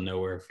middle of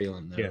nowhere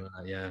feeling though. Yeah.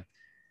 Yeah.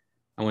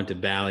 I went to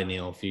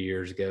Ballyneal a few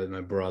years ago with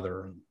my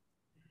brother, and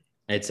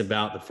it's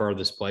about the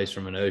furthest place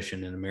from an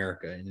ocean in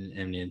America.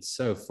 And it's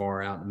so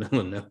far out in the middle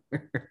of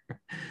nowhere,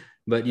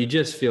 but you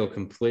just feel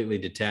completely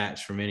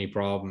detached from any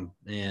problem.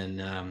 And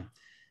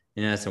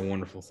that's a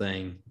wonderful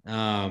thing.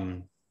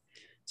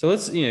 So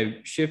let's,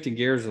 shifting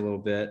gears a little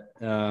bit.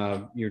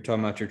 You were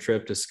talking about your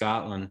trip to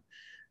Scotland.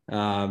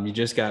 You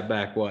just got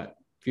back, what,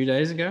 a few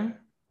days ago?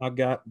 I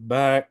got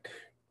back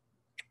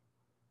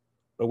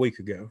a week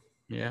ago.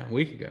 Yeah, a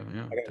week ago.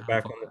 Yeah, I got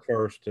back on the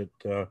first. It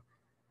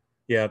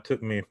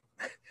took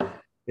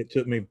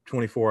me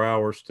 24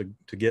 hours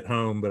to get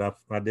home, but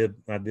I did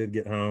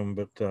get home.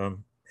 But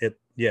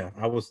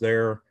I was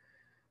there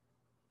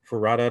for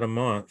right at a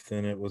month,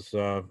 and it was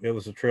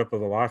a trip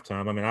of a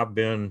lifetime. I mean, I've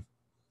been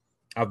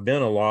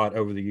a lot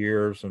over the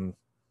years, and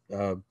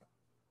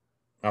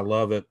I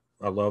love it.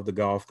 I love the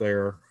golf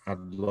there. I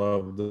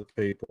love the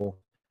people.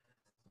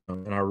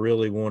 And I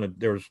really wanted,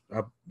 there was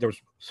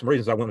some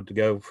reasons I wanted to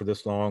go for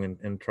this long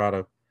and try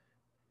to,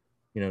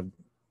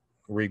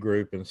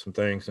 regroup and some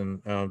things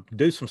and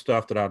do some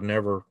stuff that I'd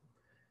never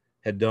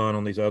had done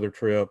on these other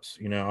trips.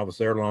 I was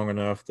there long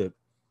enough that,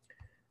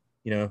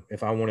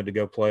 if I wanted to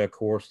go play a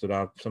course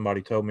that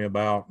somebody told me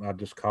about, I'd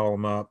just call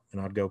them up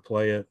and I'd go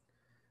play it.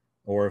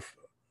 Or if,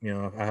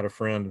 I had a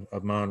friend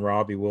of mine,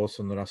 Robbie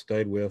Wilson, that I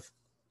stayed with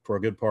for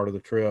a good part of the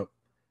trip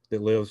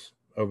that lives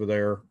over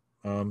there.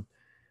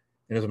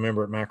 And as a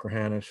member at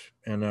Machrihanish,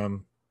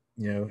 and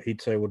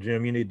he'd say, well,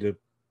 Jim,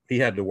 he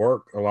had to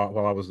work a lot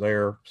while I was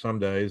there some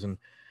days, and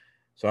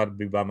so I'd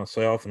be by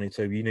myself, and he'd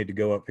say, you need to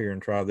go up here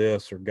and try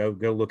this, or go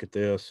look at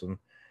this. And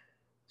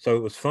so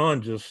it was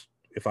fun. Just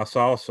if I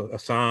saw a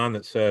sign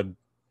that said,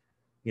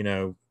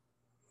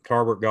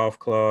 Tarbert Golf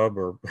Club,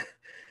 or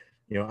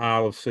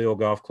Isle of Seal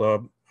Golf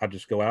Club, I'd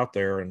just go out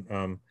there.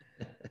 And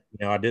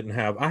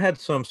I had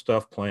some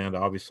stuff planned,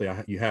 obviously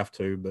you have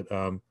to, but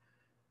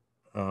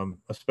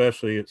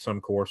especially at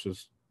some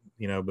courses,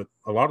 but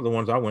a lot of the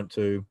ones I went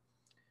to,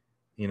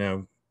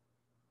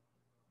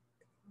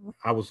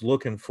 I was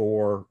looking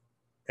for,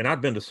 and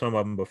I'd been to some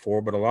of them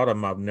before, but a lot of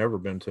them I've never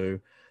been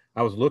to.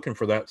 I was looking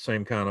for that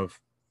same kind of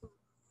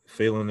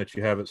feeling that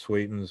you have at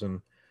Sweetens,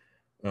 and,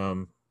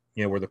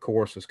 where the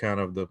course is kind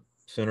of the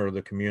center of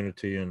the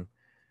community. And,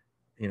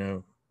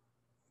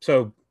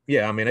 so,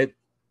 yeah, I mean,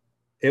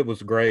 it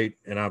was great.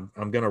 And I'm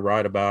going to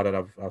write about it.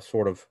 I've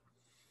sort of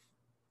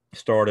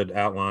started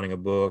outlining a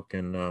book,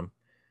 and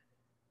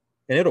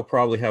it'll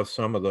probably have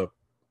some of the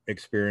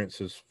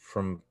experiences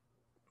from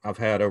I've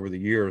had over the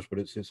years, but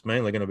it's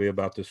mainly going to be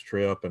about this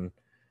trip and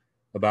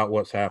about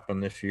what's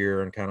happened this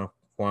year and kind of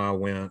why I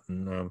went,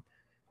 and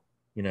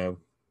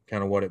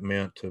kind of what it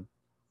meant to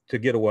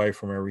get away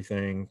from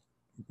everything,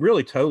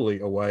 really totally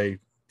away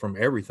from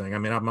everything. I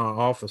mean, my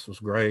office was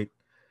great.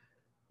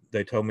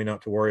 They told me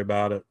not to worry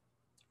about it,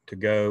 to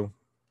go.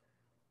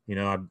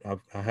 I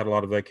had a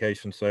lot of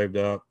vacations saved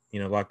up.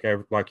 Like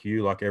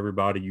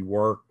everybody, you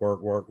work.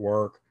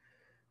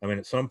 I mean,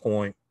 at some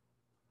point,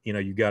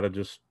 you got to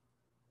just,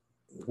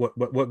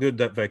 what good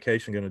that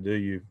vacation going to do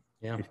you?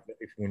 Yeah.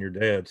 If when you're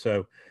dead.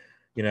 So,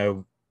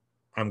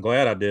 I'm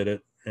glad I did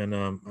it. And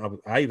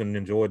I even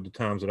enjoyed the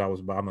times that I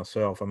was by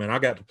myself. I mean, I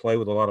got to play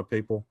with a lot of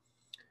people,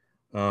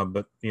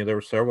 but there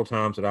were several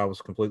times that I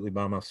was completely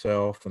by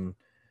myself, and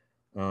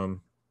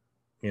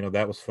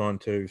that was fun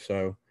too.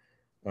 So,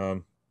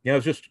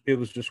 it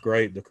was just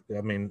great.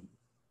 I mean,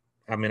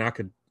 I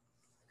could,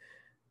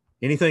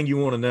 anything you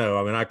want to know.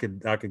 I mean,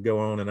 I could go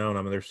on and on.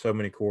 I mean, there's so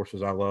many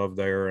courses I love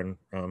there, and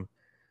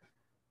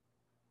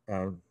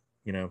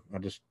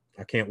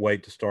I can't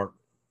wait to start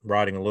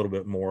writing a little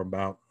bit more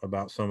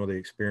about some of the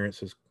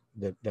experiences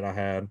that I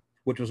had,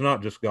 which was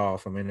not just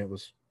golf. I mean, it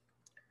was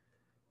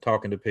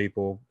talking to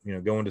people,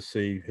 going to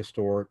see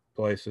historic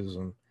places,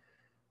 and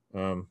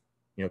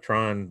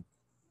trying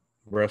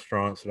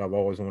restaurants that I've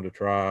always wanted to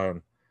try.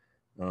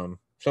 And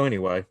so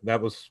anyway,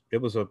 it was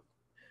a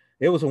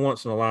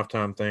once in a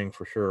lifetime thing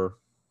for sure.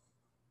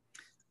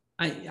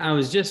 I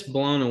was just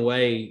blown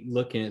away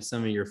looking at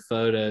some of your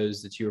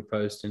photos that you were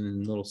posting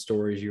and little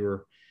stories you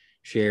were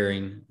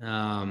sharing.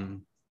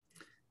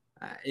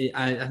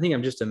 I think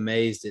I'm just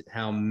amazed at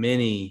how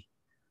many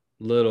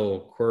little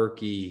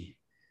quirky,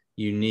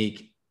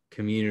 unique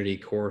community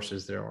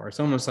courses there are. It's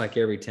almost like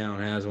every town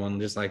has one,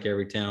 just like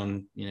every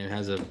town,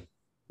 has a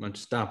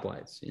bunch of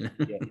stoplights,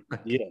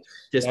 Yeah.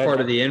 Just part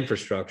of the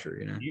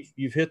infrastructure,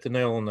 You've hit the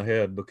nail on the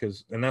head,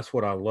 and that's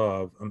what I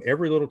love.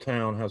 Every little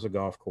town has a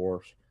golf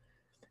course.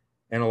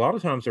 And a lot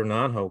of times they're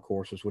 9-hole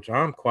courses, which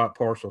I'm quite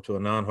partial to a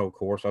 9-hole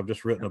course. I've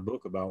just written a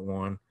book about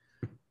one.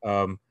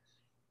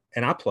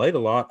 And I played a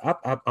lot.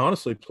 I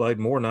honestly played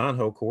more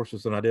 9-hole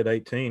courses than I did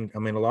 18. I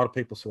mean, a lot of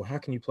people say, well, how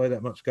can you play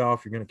that much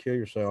golf? You're going to kill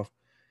yourself.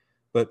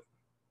 But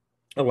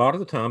a lot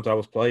of the times I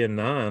was playing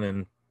 9,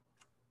 and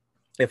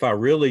if I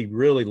really,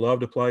 really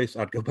loved a place,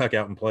 I'd go back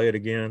out and play it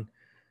again.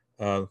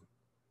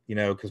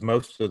 Because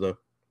most of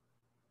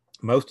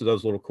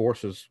those little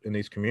courses in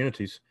these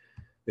communities,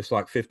 it's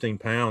like 15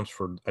 pounds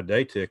for a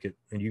day ticket,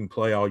 and you can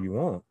play all you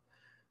want.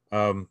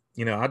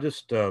 I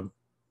just, I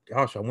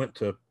went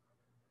to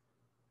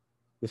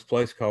this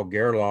place called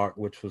Gerlach,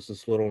 which was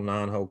this little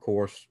 9-hole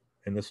course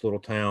in this little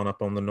town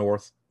up on the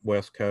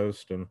northwest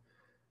coast, and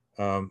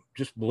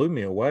just blew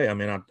me away. I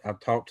mean, I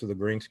talked to the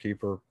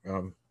greenskeeper.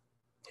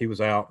 He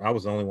was out. I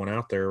was the only one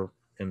out there,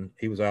 and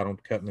he was out on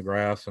cutting the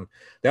grass. And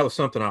that was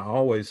something I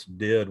always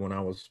did when I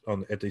was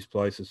at these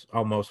places,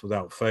 almost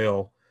without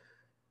fail.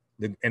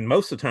 And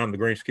most of the time, the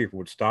greenskeeper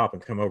would stop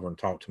and come over and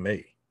talk to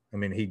me. I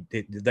mean,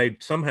 they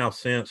somehow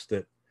sensed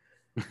that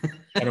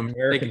an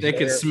American they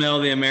could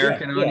smell the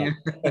American on you.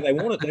 And they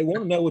want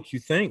to know what you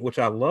think, which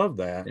I love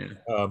that.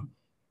 Yeah.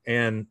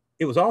 And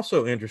it was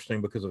also interesting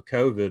because of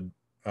COVID.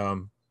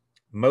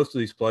 Most of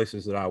these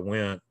places that I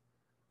went,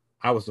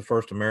 I was the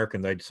first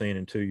American they'd seen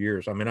in 2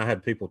 years. I mean, I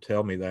had people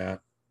tell me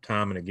that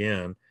time and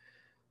again.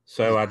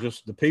 So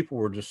the people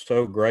were just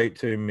so great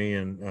to me.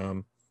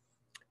 And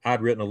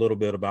I'd written a little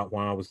bit about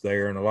why I was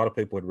there, and a lot of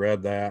people had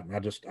read that. And I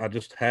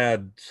just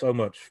had so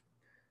much,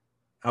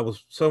 I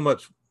was so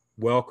much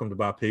welcomed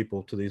by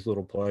people to these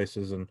little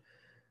places. And,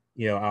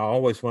 I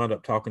always wound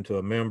up talking to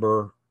a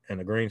member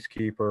and a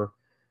greenskeeper.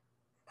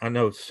 I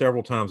know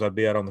several times I'd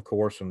be out on the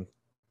course, and,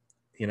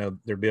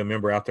 there'd be a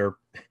member out there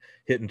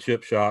hitting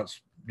chip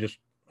shots just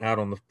out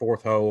on the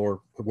 4th hole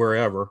or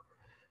wherever.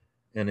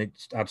 And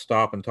I'd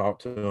stop and talk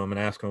to them and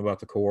ask them about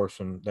the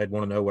course, and they'd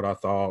want to know what I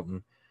thought.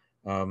 And,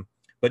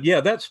 but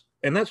yeah, that's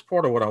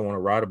part of what I want to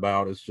write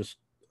about, is just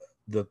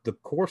the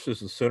course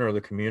is the center of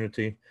the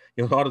community.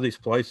 A lot of these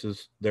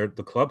places, the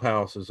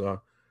clubhouse is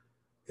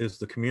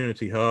the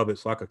community hub.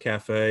 It's like a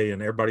cafe,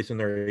 and everybody's in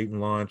there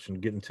eating lunch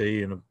and getting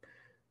tea and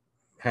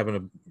having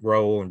a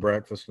roll and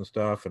breakfast and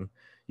stuff. And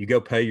you go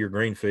pay your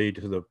green fee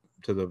to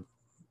the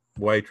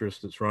waitress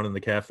that's running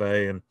the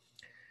cafe. And,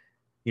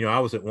 I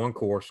was at one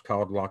course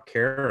called La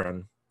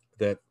Karen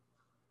that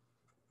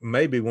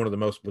may be one of the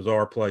most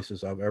bizarre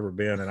places I've ever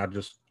been.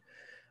 And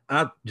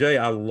Jay,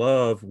 I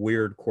love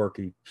weird,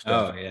 quirky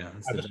stuff. Oh yeah.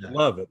 I just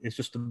love it. It's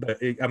just,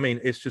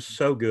 it's just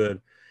so good.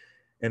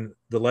 And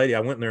the lady, I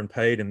went in there and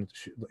paid, and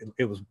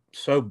it was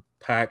so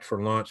packed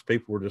for lunch.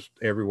 People were just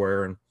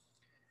everywhere.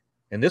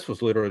 And this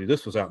was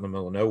out in the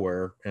middle of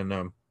nowhere.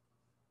 And,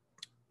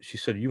 she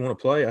said, "You want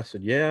to play?" I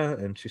said, "Yeah."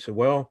 And she said,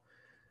 "Well,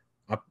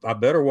 I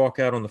better walk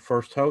out on the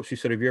first hole." She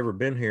said, "Have you ever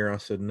been here?" I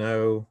said,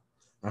 "No,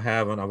 I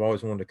haven't. I've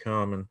always wanted to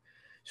come." And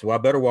so I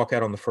better walk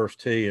out on the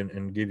first tee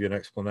and give you an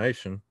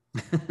explanation.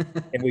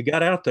 And we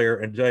got out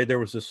there, and Jay, there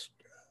was this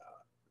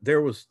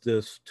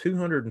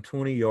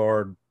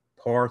 220-yard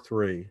par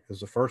 3 as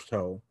the first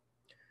hole.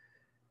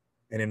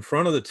 And in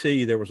front of the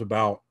tee, there was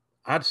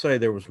I'd say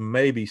there was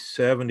maybe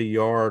 70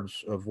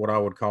 yards of what I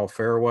would call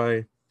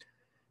fairway.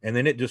 And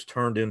then it just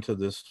turned into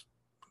this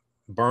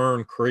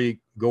burn creek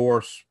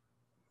gorse,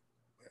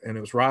 and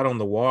it was right on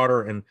the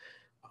water. And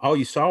all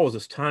you saw was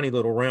this tiny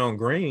little round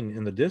green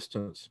in the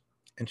distance.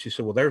 And she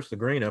said, "Well, there's the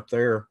green up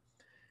there."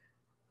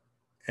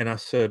 And I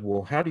said,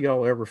 "Well, how do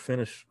y'all ever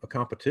finish a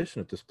competition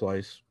at this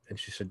place?" And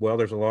she said, "Well,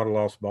 there's a lot of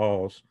lost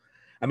balls."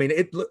 I mean,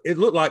 it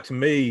looked like to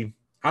me,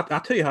 I'll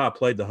tell you how I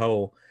played the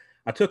hole.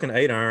 I took an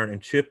 8-iron and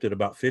chipped it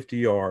about 50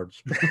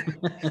 yards.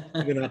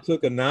 And then I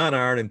took a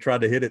 9-iron and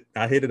tried to hit it.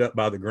 I hit it up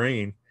by the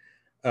green.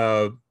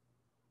 I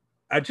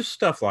just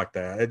stuff like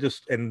that.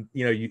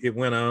 It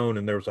went on,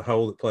 and there was a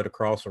hole that played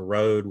across a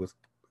road with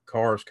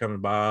cars coming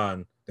by,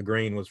 and the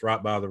green was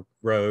right by the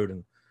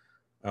road.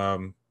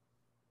 And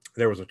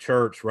there was a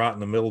church right in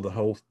the middle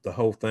of the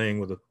whole thing,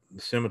 with the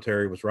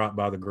cemetery was right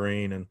by the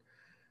green. And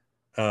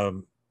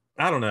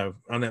I don't know.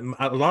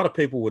 A lot of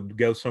people would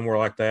go somewhere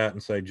like that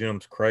and say,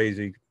 "Jim's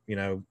crazy.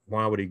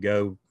 Why would he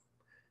go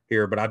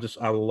here?" But I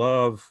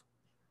love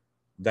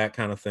that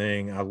kind of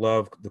thing. I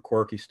love the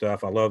quirky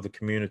stuff. I love the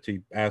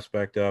community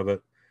aspect of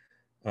it.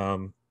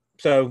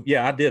 So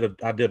yeah, I did a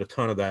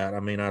ton of that. I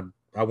mean, I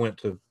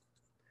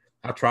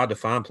tried to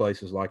find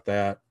places like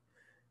that,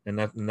 and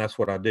that's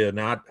what I did.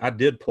 Now I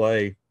did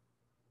play,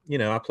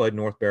 I played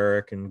North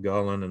Berwick and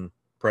Gullen and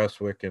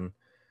Prestwick, and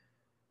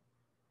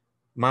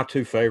my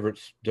two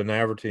favorites,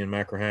 Dunaverty and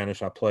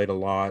Machrihanish, I played a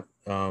lot.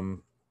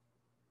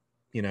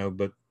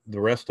 But the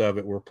rest of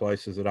it were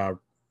places that I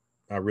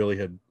really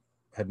had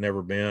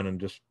never been and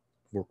just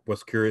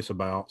was curious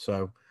about.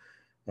 So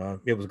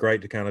it was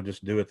great to kind of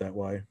just do it that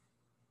way.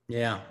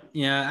 Yeah.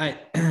 Yeah.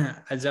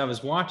 As I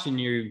was watching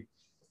you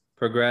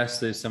progress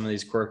through some of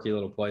these quirky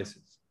little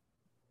places,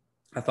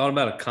 I thought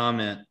about a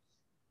comment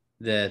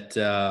that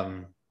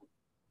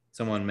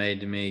someone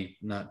made to me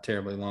not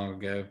terribly long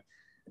ago.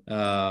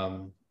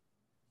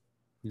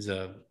 He's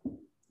a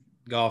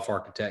golf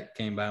architect,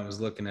 came by and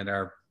was looking at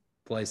our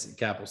place at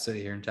Capital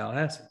City here in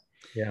Tallahassee.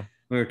 Yeah.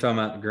 We were talking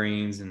about the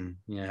greens and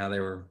how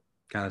they were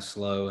kind of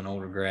slow and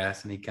older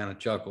grass, and he kind of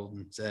chuckled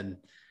and said,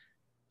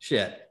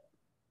 "Shit,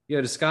 you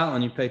go to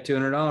Scotland, you pay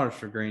 $200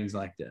 for greens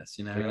like this,"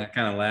 And I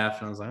kind of laughed,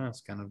 and I was like, "Oh,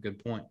 that's kind of a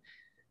good point."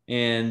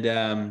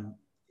 And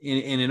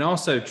and it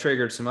also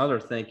triggered some other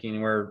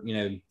thinking where,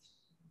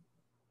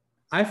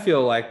 I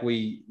feel like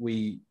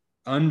we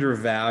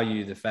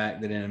undervalue the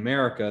fact that in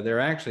America, there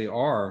actually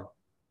are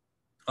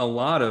a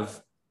lot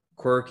of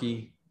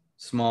quirky,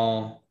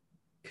 small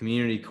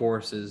community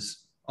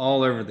courses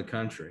all over the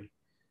country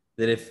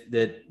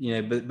but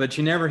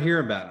you never hear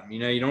about them.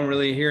 You don't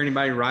really hear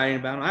anybody writing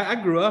about them.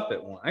 I grew up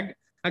at one.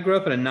 I grew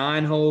up at a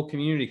 9-hole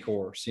community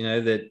course,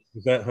 that.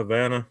 Is that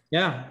Havana?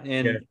 Yeah.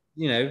 And,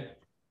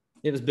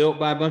 it was built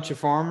by a bunch of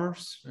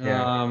farmers.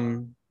 Yeah.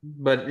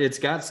 But it's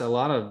got a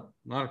lot of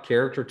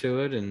character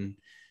to it, and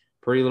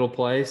pretty little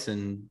place.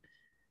 And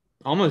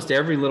almost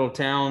every little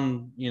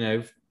town,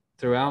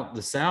 throughout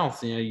the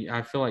South,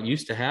 I feel like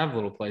used to have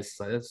little places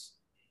like this.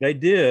 They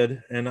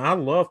did, and I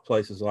love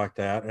places like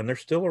that, and they're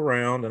still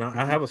around. And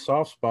I have a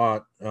soft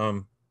spot.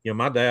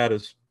 My dad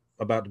is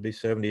about to be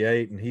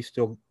 78,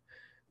 and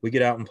we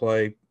get out and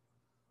play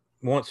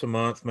once a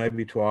month,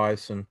 maybe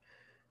twice, and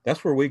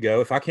that's where we go.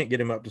 If I can't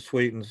get him up to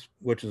Sweetens,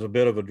 which is a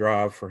bit of a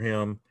drive for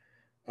him,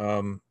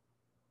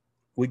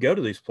 we go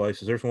to these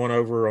places. There's one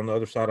over on the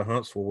other side of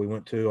Huntsville we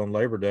went to on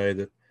Labor Day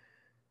that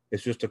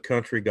it's just a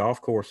country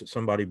golf course that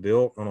somebody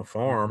built on a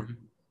farm. Mm-hmm.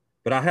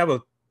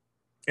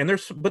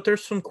 But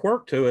there's some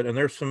quirk to it, and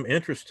there's some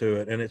interest to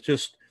it, and it's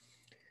just,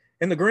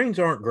 and the greens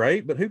aren't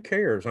great, but who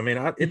cares? I mean,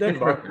 it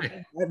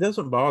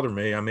doesn't bother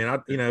me. I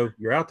mean,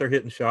 you're out there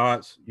hitting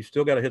shots. You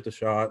still got to hit the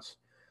shots.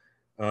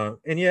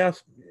 And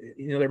yes,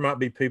 there might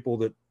be people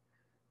that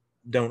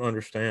don't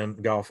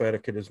understand golf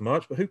etiquette as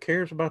much, but who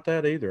cares about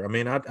that either? I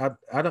mean, I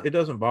don't, it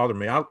doesn't bother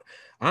me. I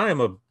am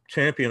a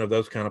champion of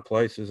those kind of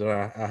places, and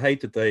I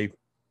hate that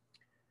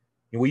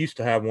we used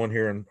to have one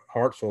here in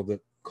Hartsville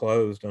that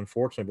closed,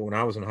 unfortunately, but when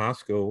I was in high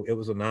school, it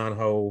was a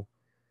 9-hole,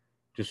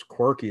 just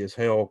quirky as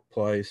hell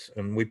place,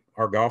 and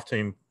our golf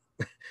team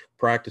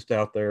practiced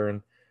out there,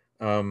 and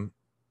I'm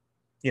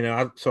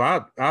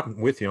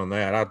with you on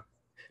that.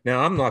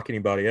 Now I'm like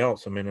anybody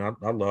else. I mean,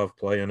 I love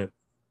playing at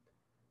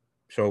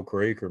Shoal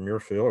Creek or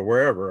Muirfield or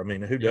wherever. I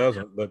mean, who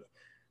doesn't? But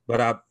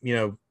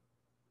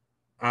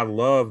I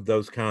love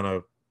those kind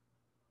of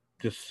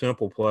just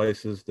simple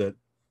places that,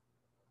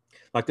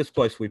 like this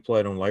place we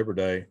played on Labor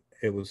Day.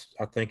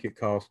 I think it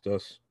cost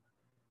us,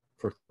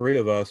 for 3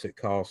 of us, it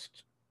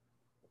cost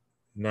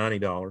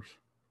 $90.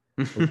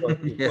 We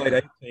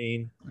played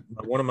 18.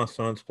 One of my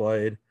sons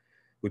played.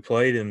 We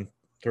played in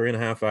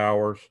 3.5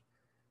 hours.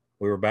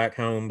 We were back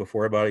home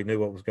before everybody knew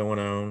what was going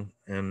on.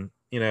 And,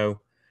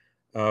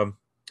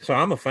 so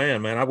I'm a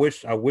fan, man. I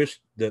wish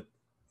that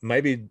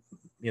maybe,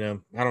 I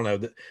don't know,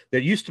 that there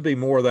used to be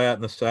more of that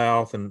in the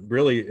South, and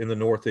really in the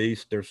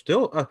Northeast. There's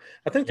still,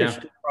 I think there's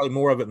still probably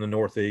more of it in the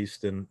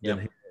Northeast than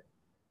here.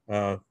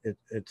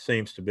 It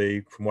seems to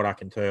be, from what I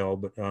can tell,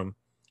 but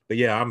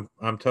yeah,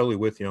 I'm totally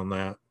with you on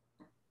that.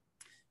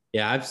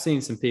 Yeah, I've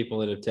seen some people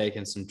that have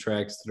taken some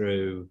treks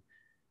through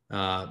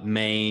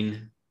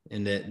Maine,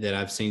 and that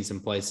I've seen some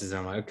places.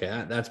 I'm like,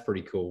 okay, that's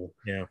pretty cool.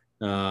 Yeah.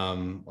 A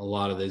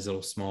lot of these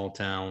little small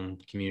town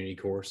community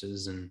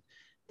courses and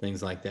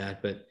things like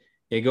that. But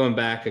yeah, going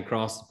back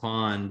across the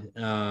pond,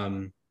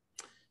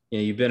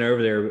 you've been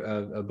over there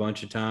a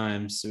bunch of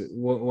times.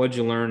 What'd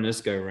you learn this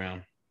go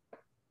around?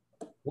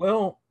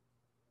 Well,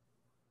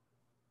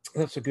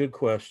 that's a good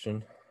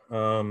question.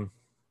 I've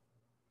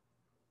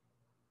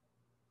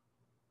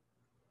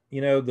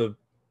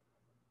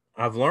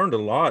learned a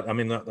lot. I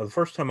mean, the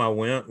first time I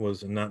went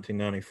was in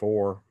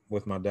 1994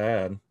 with my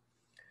dad,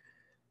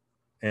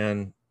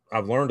 and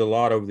I've learned a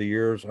lot over the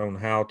years on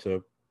how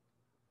to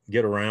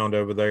get around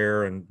over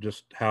there, and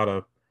just how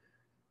to,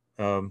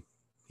 the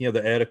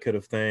etiquette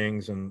of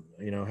things, and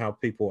how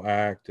people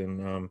act,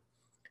 and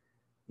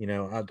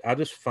I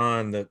just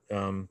find that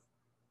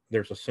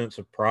there's a sense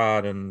of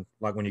pride, and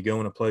like when you go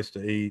in a place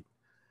to eat,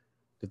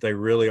 that they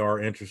really are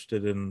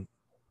interested in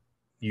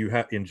you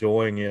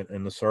enjoying it,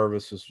 and the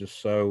service is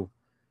just so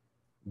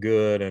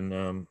good.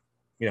 And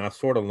I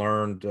sort of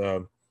learned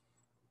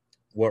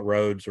what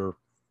roads are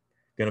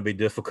going to be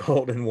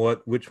difficult and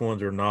which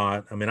ones are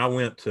not. I mean, I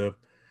went up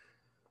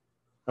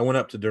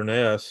to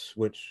Durness,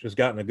 which has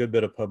gotten a good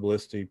bit of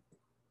publicity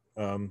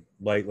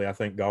lately. I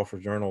think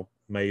Golfers Journal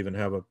may even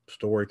have a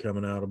story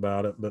coming out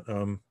about it, but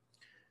and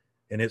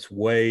it's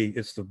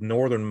the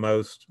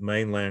northernmost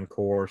mainland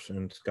course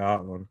in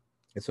Scotland.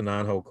 It's a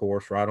 9-hole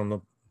course right on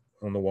the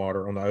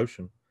water, on the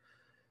ocean.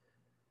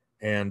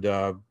 And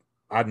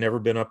I'd never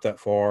been up that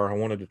far. I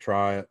wanted to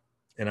try it,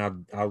 and I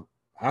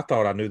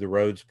thought I knew the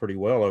roads pretty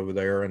well over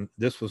there. And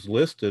this was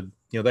listed.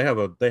 They have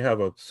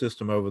a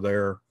system over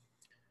there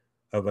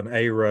of an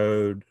A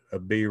road, a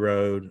B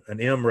road.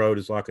 An M road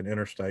is like an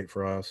interstate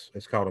for us.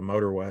 It's called a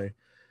motorway,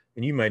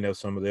 and you may know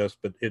some of this,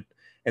 but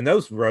and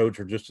those roads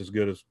are just as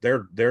good as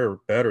they're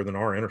better than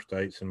our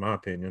interstates, in my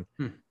opinion.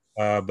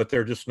 But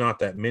they're just not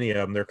that many of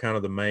them. They're kind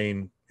of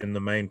in the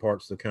main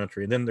parts of the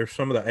country. And then there's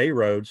some of the A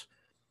roads,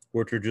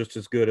 which are just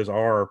as good as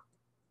our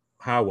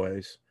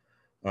highways.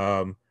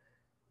 And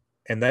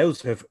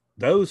those have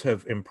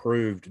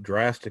improved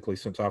drastically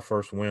since I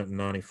first went in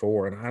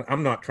 94. And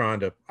I'm not trying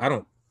to,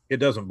 it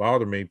doesn't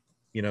bother me,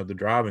 the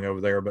driving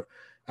over there, but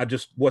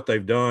what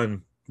they've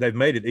done, they've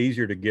made it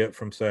easier to get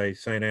from, say,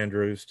 St.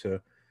 Andrews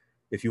to,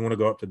 if you want to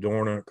go up to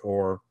Dornoch,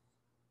 or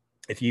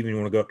if you even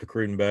want to go up to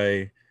Cruden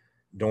Bay,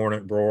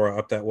 Dornoch, Brora,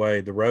 up that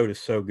way, the road is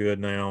so good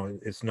now.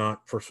 It's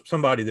not, for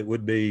somebody that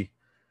would be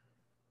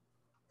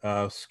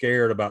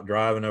scared about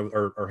driving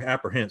over, or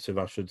apprehensive,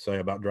 I should say,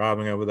 about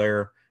driving over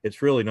there,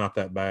 it's really not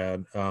that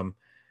bad.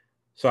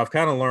 So I've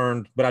kind of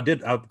learned, but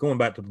I'm going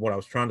back to what I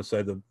was trying to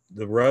say,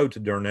 the road to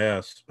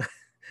Durness,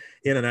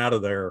 in and out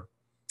of there,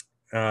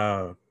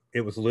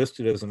 it was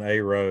listed as an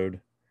A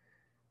road,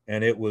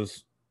 and it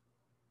was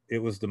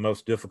the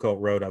most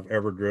difficult road I've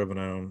ever driven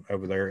on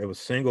over there. It was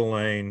single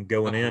lane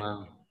going in.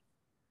 Wow.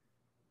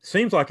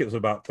 Seems like it was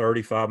about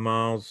 35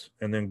 miles,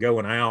 and then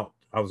going out,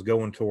 I was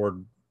going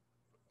toward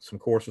some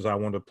courses I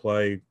wanted to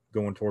play,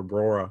 going toward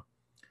Brora,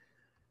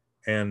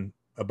 and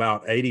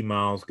about 80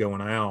 miles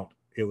going out,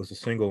 it was a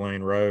single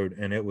lane road,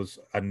 and it was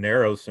a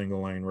narrow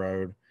single lane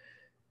road,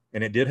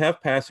 and it did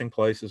have passing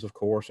places, of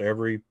course,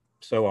 every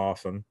so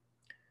often,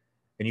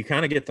 and you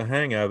kind of get the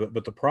hang of it.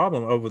 But the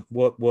problem over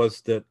what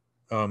was that,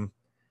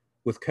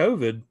 with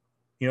COVID,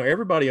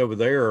 everybody over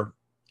there,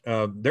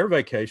 their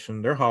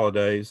vacation, their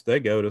holidays, they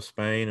go to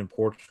Spain and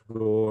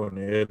Portugal and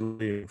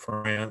Italy and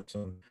France,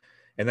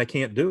 and they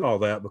can't do all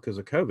that because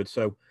of COVID.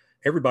 So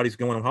everybody's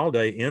going on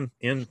holiday in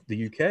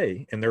the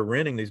UK, and they're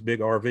renting these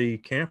big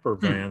RV camper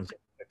vans,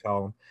 they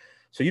call them.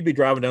 So you'd be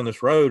driving down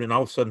this road, and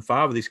all of a sudden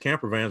 5 of these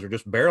camper vans are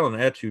just barreling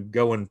at you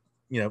going,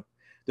 the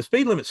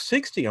speed limit's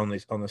 60 on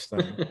this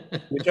thing,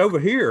 which over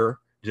here,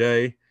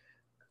 Jay,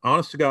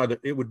 honest to God,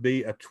 it would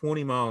be a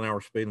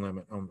 20-mile-an-hour speed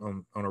limit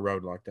on a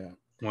road like that.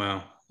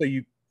 Wow. So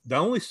the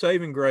only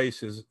saving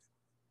grace is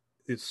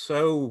it's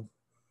so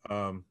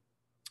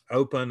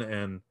open,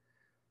 and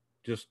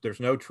just there's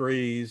no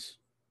trees.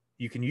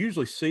 You can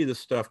usually see this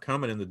stuff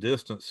coming in the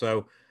distance.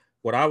 So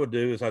what I would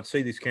do is I'd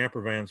see these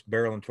camper vans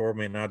barreling toward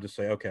me, and I'd just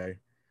say, okay,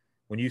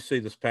 when you see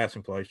this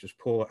passing place,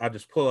 I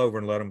just pull over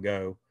and let them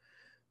go.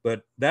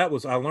 But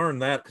I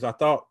learned that because I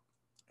thought,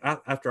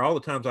 after all the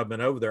times I've been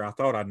over there, I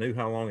thought I knew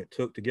how long it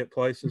took to get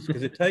places,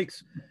 because it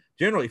takes,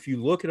 generally, if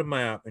you look at a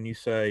map and you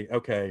say,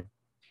 okay,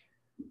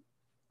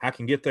 I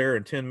can get there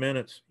in 10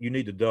 minutes, you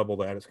need to double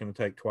that. It's going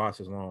to take twice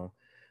as long.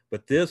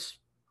 But this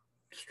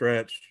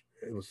stretch,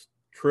 it was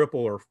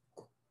triple or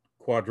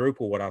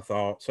quadruple what I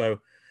thought. So,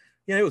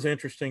 it was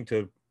interesting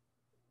to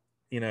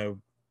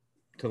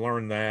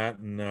learn that.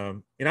 And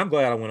I'm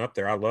glad I went up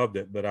there. I loved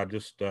it. But I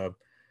just,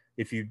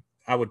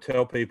 I would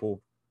tell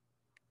people,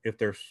 if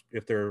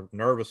they're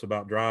nervous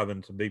about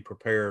driving, to be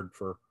prepared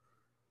for,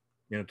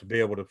 to be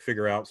able to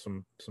figure out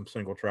some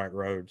single track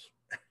roads.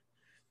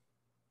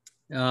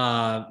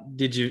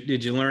 Did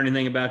you learn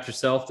anything about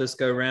yourself this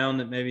go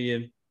round that maybe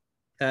you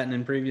hadn't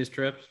in previous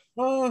trips?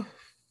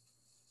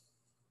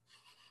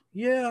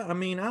 Yeah, I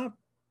mean,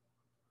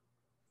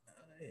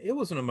 it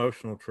was an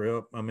emotional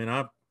trip. I mean,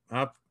 I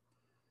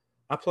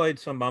played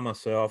some by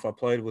myself. I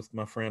played with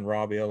my friend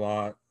Robbie a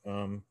lot,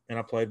 and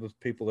I played with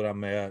people that I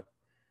met.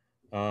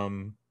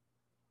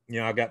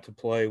 I got to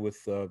play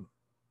with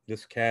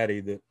this caddy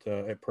that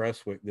at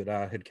Prestwick that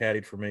I had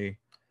caddied for me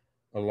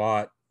a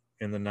lot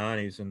in the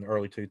 90s and the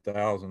early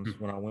 2000s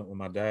when I went with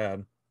my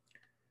dad.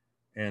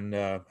 And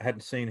I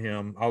hadn't seen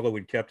him, although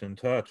we'd kept in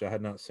touch. I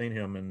had not seen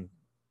him in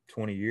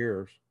 20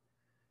 years.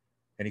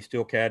 And he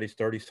still caddies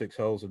 36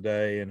 holes a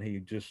day, and he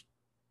just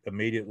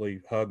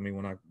immediately hugged me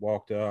when I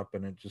walked up,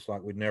 and it's just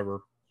like we'd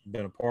never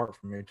been apart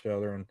from each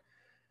other. And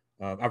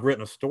I've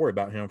written a story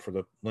about him for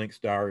the Links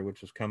Diary,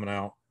 which is coming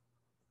out,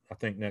 I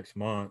think, next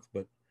month.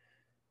 But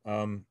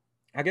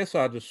I guess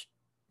I just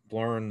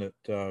learned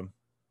that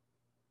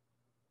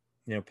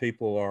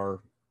people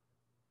are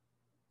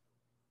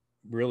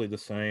really the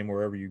same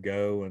wherever you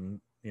go,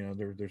 and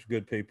there's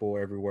good people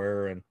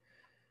everywhere. And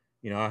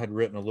I had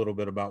written a little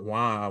bit about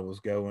why I was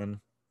going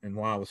and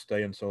why I was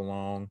staying so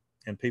long,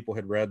 and people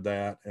had read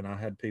that, and I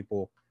had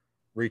people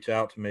reach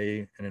out to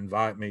me and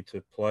invite me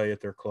to play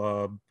at their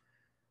club.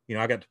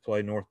 I got to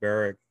play North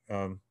Berwick.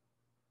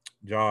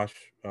 Josh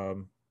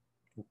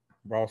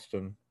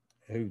Ralston,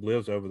 who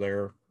lives over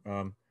there,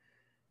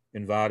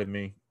 invited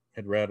me,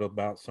 had read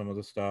about some of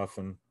the stuff,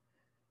 and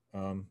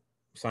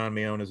signed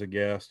me on as a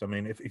guest. I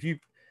mean, if you,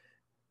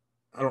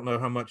 I don't know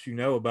how much you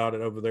know about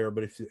it over there,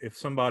 but if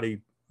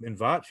somebody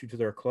invites you to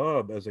their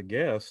club as a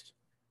guest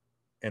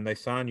and they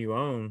sign you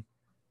on,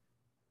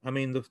 I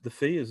mean, the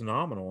fee is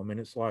nominal. I mean,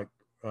 it's like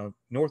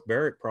North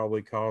Berwick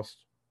probably cost,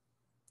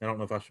 I don't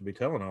know if I should be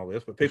telling all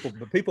this, but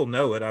people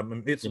know it. I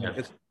mean, it's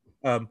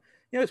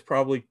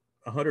probably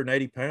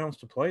 180 pounds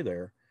to play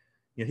there.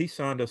 He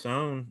signed us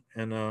on,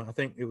 and I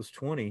think it was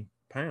 20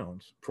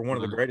 pounds for one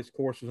of the greatest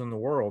courses in the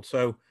world.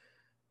 So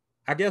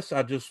I guess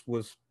I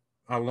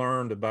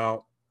learned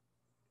about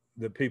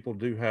that people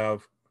do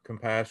have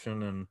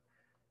compassion,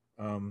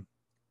 and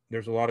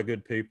there's a lot of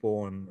good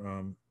people.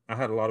 And I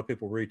had a lot of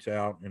people reach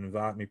out and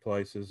invite me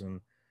places and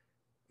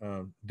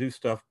do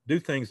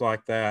things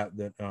like that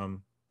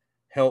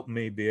helped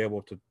me be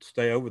able to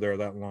stay over there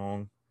that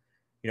long.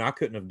 I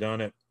couldn't have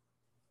done it.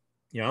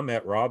 I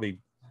met Robbie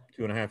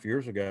 2.5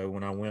 years ago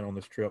when I went on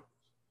this trip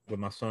with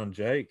my son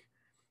Jake,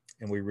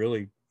 and we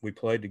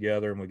played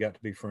together and we got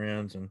to be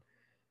friends. And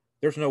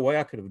there's no way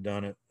I could have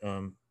done it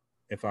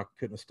if I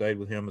couldn't have stayed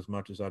with him as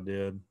much as I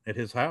did at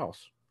his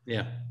house.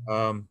 Yeah.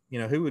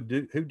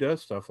 Who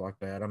does stuff like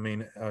that? I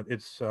mean,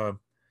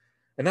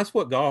 and that's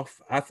what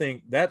golf, I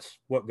think that's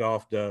what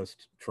golf does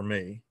for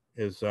me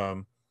is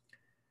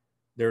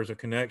there's a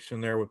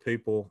connection there with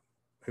people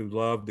who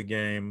love the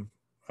game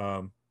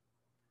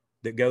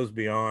that goes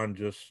beyond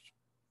just,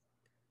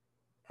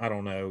 I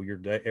don't know,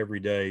 your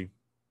everyday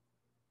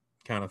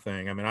kind of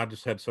thing. I mean, I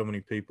just had so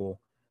many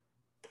people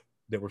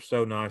that were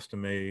so nice to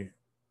me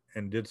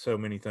and did so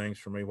many things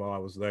for me while I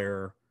was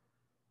there.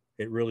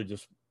 It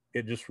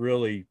just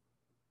really,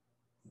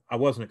 I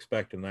wasn't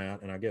expecting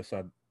that. And I guess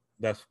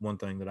that's one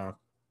thing that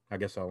I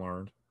guess I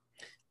learned.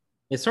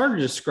 It's hard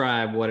to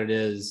describe what it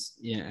is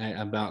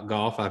about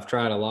golf. I've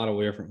tried a lot of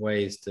different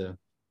ways to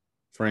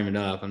frame it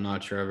up. I'm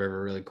not sure I've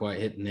ever really quite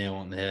hit the nail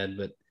on the head,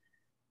 but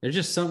there's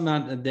just something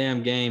about the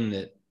damn game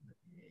that,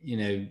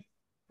 you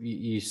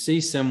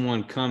see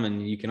someone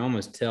coming, you can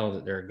almost tell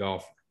that they're a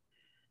golfer,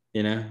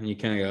 and you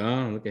kind of go,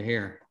 oh, look at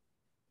here.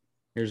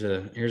 Here's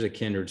a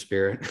kindred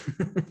spirit.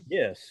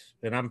 Yes.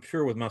 And I'm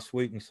sure with my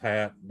Sweetens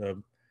hat,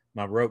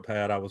 my rope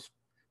hat, I was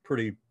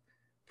pretty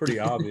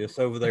obvious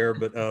over there,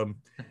 but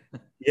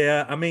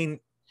yeah, I mean,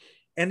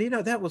 and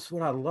that was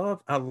what I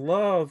love. I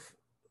love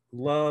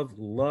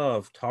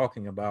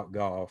talking about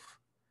golf.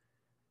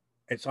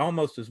 It's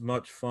almost as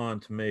much fun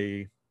to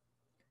me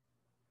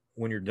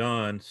when you're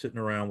done sitting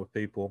around with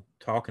people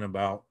talking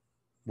about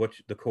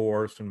the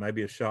course and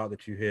maybe a shot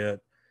that you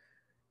hit.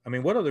 I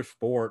mean, what other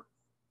sport?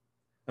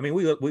 I mean,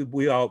 we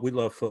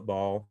love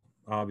football,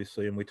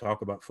 obviously, and we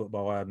talk about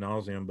football ad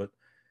nauseum, but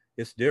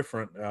it's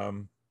different.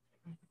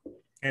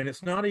 And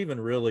it's not even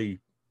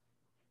really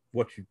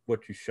what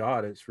you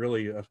shot. It's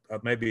really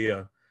maybe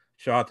a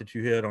shot that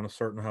you hit on a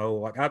certain hole.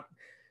 Like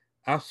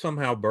I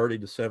somehow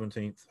birdied the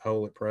 17th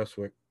hole at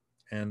Prestwick,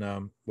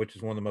 and which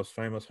is one of the most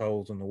famous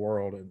holes in the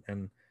world,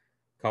 and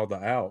called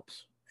the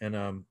Alps. And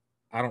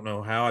I don't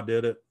know how I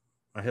did it.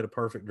 I hit a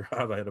perfect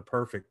drive. I had a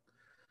perfect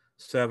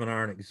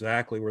 7-iron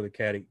exactly where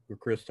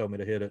Chris told me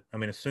to hit it. I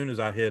mean, as soon as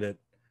I hit it,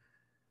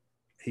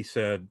 he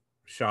said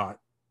shot,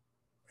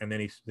 and then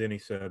he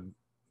said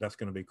that's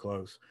going to be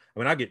close. I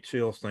mean, I get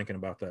chills thinking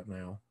about that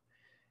now.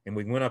 And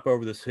we went up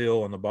over this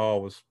hill, and the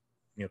ball was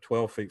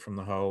 12 feet from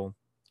the hole.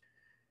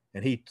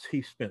 And he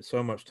spent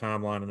so much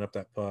time lining up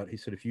that putt. He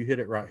said, if you hit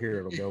it right here,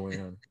 it'll go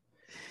in.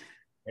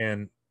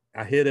 And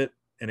I hit it,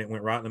 and it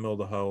went right in the middle of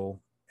the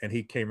hole. And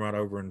he came right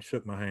over and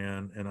shook my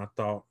hand. And I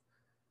thought,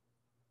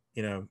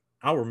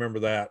 I'll remember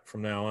that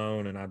from now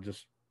on. And I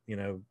just,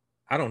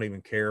 I don't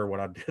even care what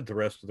I did the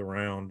rest of the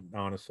round,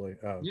 honestly.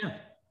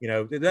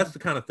 That's the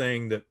kind of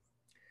thing that,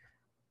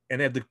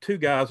 and the two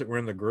guys that were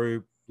in the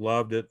group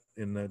loved it.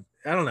 I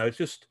don't know, it's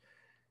just,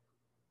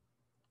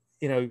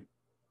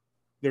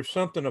 there's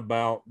something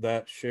about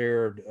that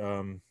shared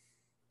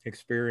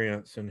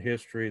experience and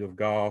history of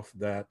golf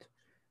that,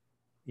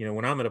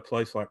 when I'm at a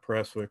place like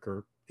Prestwick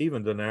or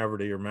even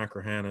Dunaverty or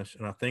Machrihanish,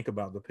 and I think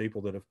about the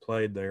people that have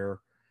played there,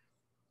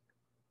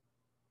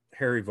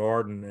 Harry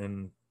Varden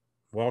and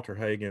Walter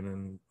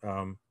Hagen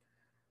and,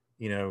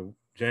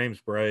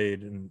 James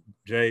Braid and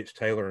J.H.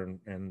 Taylor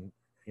and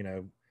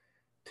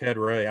Ted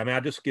Ray. I mean, I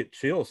just get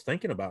chills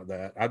thinking about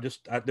that.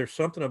 There's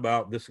something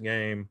about this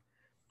game,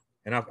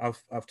 and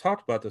I've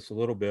talked about this a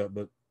little bit,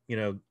 but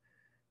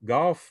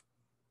golf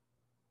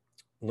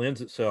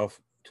lends itself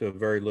to a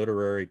very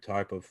literary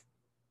type of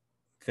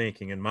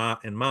thinking, in my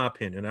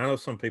opinion. I know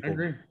some people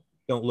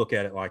don't look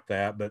at it like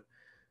that, but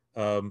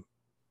and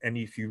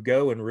if you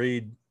go and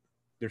read,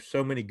 there's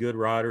so many good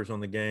writers on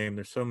the game.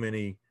 There's so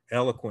many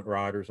eloquent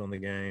writers on the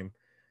game,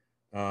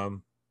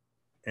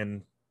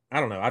 and I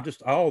don't know.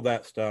 All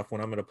that stuff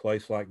when I'm at a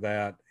place like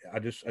that, I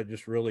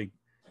just really,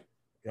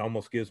 it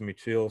almost gives me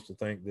chills to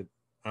think that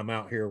I'm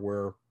out here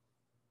where,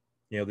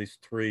 these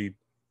three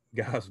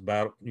guys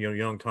battle,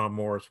 young Tom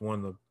Morris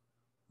won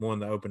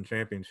the Open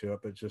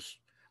Championship. It's just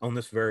on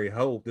this very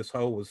hole. This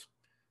hole was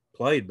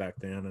played back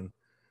then.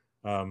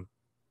 And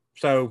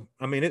so,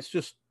 I mean,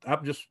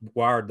 I'm just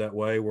wired that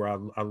way where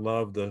I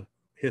love the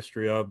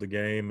history of the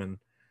game and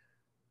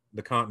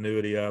the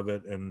continuity of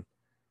it. And,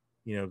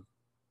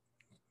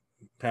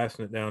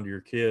 passing it down to your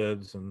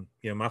kids. And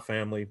my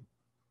family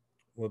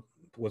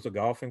was a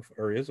golfing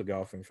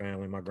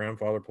family. My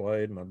grandfather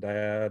played, my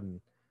dad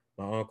and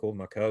my uncle,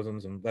 my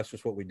cousins, and that's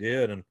just what we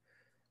did. And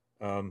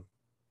I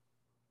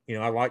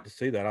like to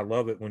see that. I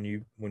love it when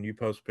you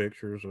post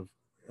pictures of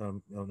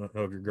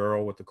your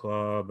girl with the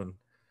club, and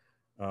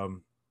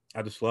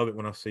I just love it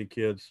when I see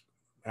kids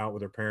out with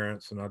their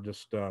parents. And I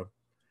just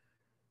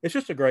it's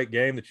just a great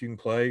game that you can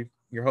play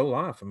your whole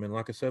life. I mean,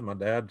 like I said, my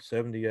dad,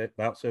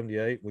 about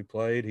 78, we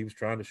played. He was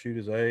trying to shoot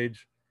his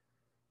age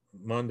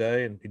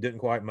Monday, and he didn't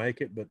quite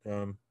make it. But,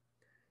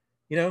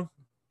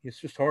 it's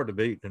just hard to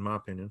beat, in my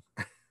opinion.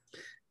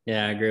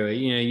 Yeah, I agree with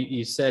you.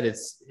 You said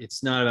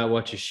it's not about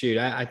what you shoot.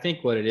 I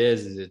think what it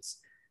is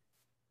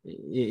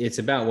it's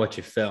about what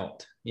you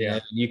felt.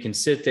 You can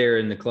sit there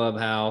in the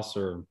clubhouse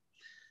or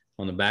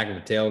on the back of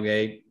a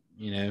tailgate,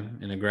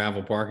 in a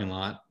gravel parking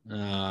lot,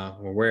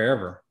 or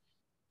wherever.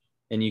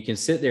 And you can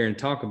sit there and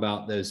talk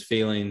about those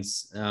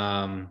feelings.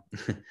 I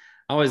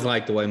always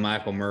like the way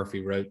Michael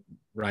Murphy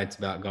writes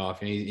about golf.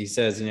 And he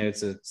says,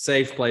 it's a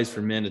safe place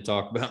for men to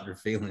talk about their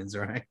feelings,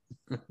 right?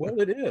 Well,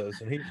 it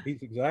is. And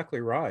he's exactly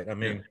right. I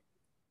mean,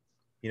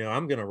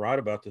 I'm going to write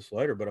about this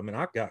later, but I mean,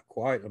 I got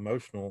quite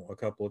emotional a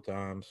couple of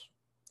times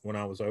when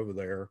I was over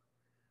there,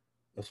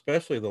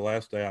 especially the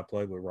last day I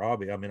played with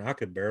Robbie. I mean, I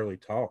could barely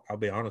talk. I'll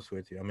be honest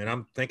with you. I mean,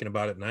 I'm thinking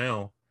about it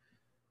now.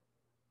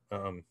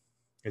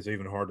 It's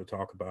even hard to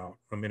talk about.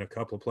 I mean, a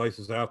couple of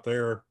places out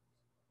there,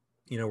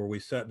 where we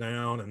sat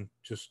down and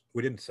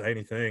we didn't say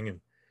anything.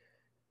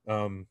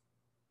 And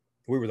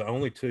we were the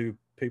only two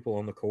people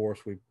on the course.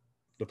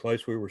 The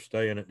place we were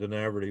staying at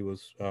Denaverty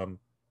was,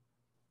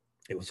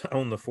 it was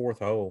on the 4th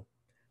hole,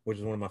 which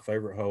is one of my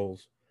favorite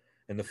holes.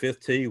 And the 5th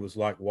tee was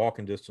like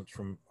walking distance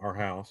from our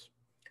house.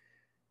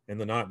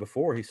 And the night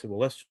before, he said,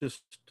 well,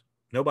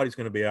 nobody's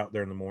going to be out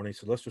there in the morning. He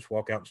said, let's just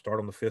walk out and start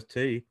on the 5th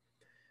tee.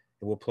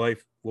 And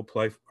we'll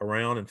play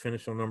around and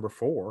finish on number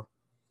 4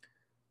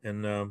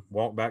 and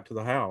walk back to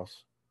the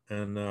house.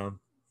 And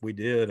we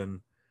did.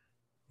 And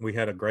we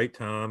had a great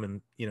time.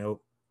 And,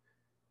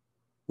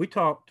 we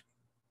talked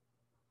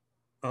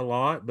a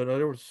lot, but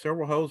there were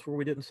several holes where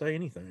we didn't say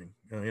anything.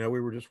 We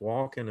were just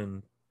walking,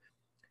 and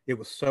it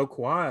was so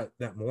quiet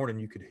that morning.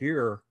 You could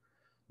hear,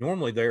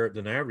 normally there at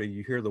Denaverty,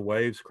 you hear the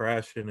waves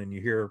crashing and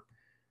you hear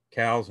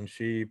cows and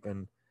sheep,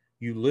 and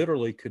you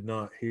literally could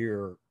not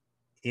hear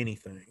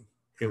anything.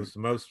 It was the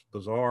most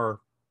bizarre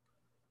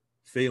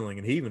feeling.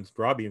 And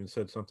Robbie even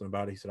said something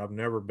about it. He said, I've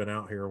never been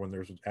out here when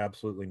there's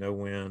absolutely no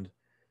wind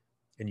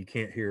and you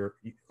can't hear.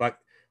 Like,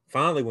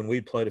 finally, when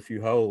we'd played a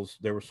few holes,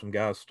 there were some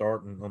guys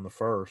starting on the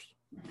first,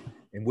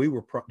 and we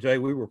were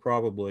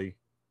probably,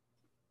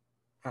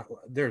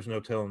 there's no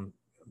telling,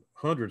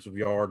 hundreds of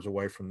yards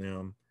away from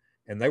them,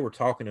 and they were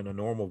talking in a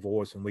normal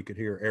voice, and we could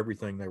hear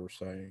everything they were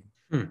saying.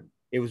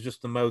 It was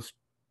just the most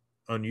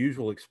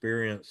unusual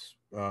experience.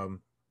 And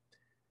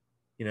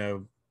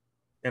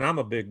I'm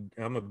a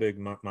big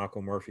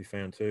Michael Murphy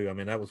fan too. I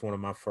mean, that was one of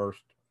my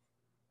first.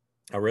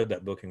 I read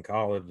that book in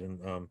college,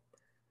 and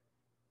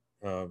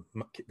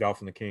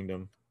Golf in the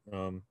Kingdom,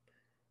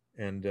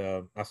 and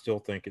I still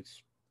think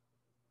it's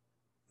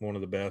one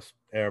of the best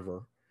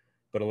ever.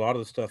 But a lot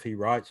of the stuff he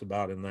writes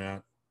about in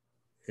that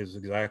is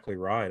exactly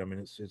right. I mean,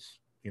 it's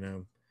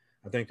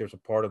I think there's a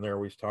part in there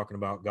where he's talking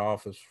about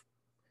golf is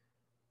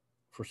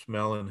for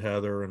smelling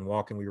heather and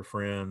walking with your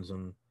friends,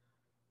 and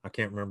I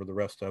can't remember the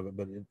rest of it,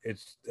 but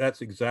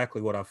that's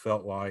exactly what I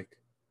felt like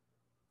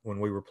when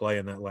we were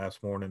playing that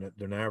last morning at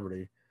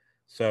Denaverty.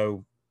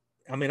 So,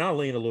 I mean, I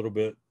lean a little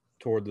bit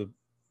toward the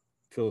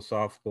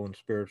philosophical and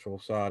spiritual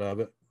side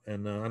of it,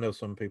 and I know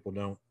some people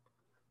don't.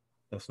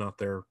 That's not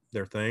their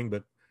thing,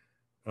 but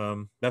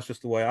that's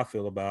just the way I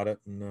feel about it,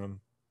 and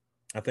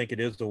I think it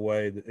is the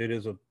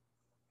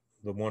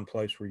one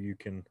place where you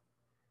can,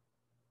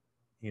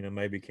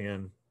 maybe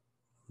can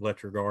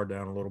let your guard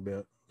down a little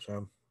bit.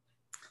 So.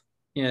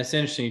 Yeah, it's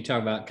interesting you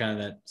talk about kind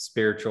of that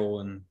spiritual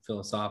and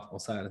philosophical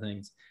side of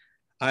things.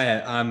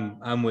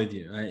 I'm with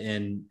you,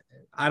 and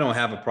I don't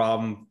have a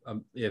problem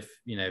if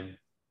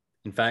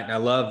in fact, I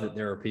love that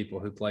there are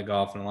people who play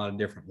golf in a lot of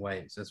different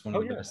ways. That's one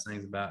of the best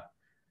things about,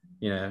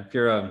 if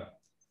you're a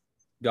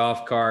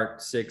golf cart,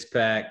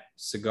 6-pack,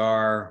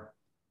 cigar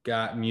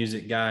guy,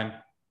 music guy,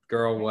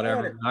 girl,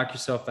 whatever, knock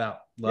yourself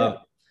out. Love it.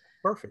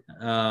 Perfect.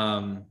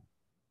 And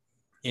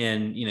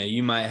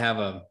you might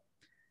have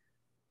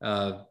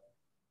a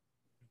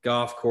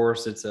golf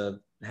course it's a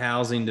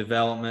housing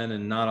development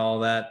and not all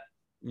that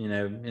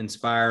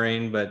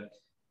inspiring, but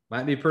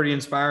might be pretty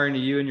inspiring to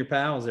you and your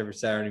pals every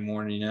Saturday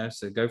morning,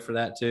 so go for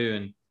that too.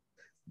 And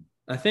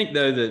I think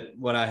though that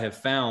what I have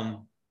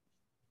found,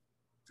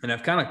 and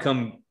I've kind of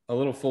come a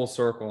little full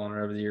circle on it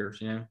over the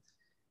years,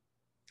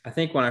 I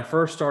think when I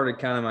first started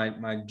kind of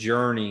my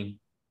journey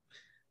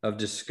of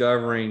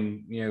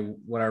discovering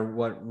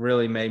what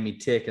really made me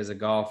tick as a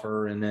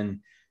golfer, and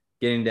then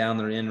getting down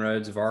the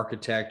inroads of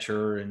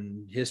architecture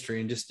and history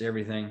and just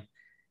everything.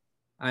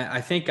 I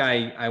think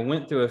I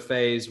went through a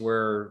phase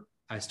where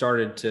I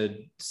started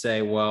to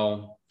say,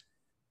 well,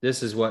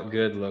 this is what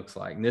good looks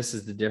like. And this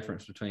is the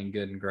difference between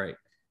good and great.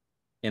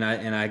 And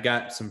I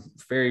got some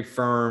very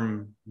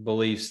firm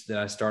beliefs that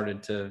I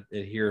started to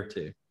adhere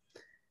to.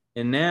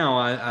 And now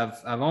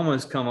I've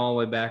almost come all the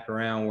way back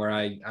around where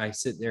I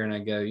sit there and I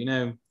go,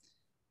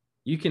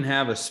 you can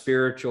have a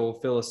spiritual,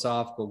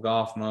 philosophical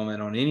golf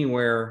moment on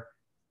anywhere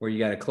where you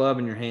got a club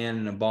in your hand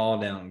and a ball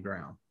down on the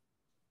ground,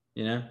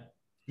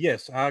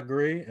 Yes, I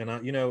agree.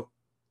 And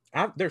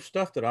there's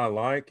stuff that I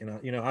like, and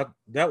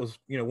that was,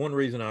 one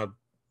reason I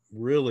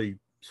really,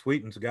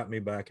 Sweetens got me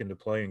back into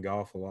playing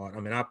golf a lot. I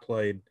mean, I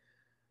played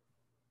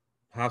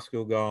high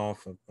school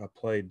golf. I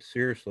played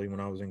seriously when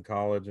I was in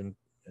college and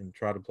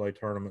tried to play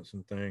tournaments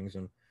and things.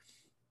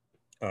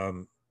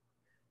 And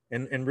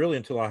really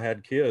until I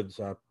had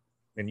kids, I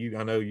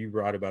know you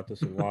write about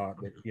this a lot,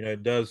 but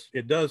it does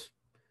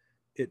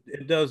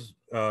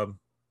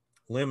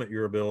limit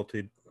your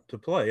ability to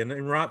play,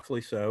 and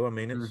rightfully so. I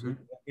mean, it's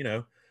you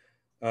know,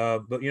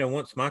 but you know,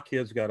 once my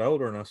kids got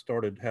older and I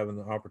started having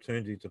the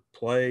opportunity to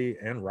play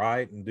and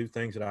write and do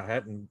things that I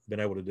hadn't been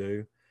able to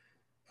do,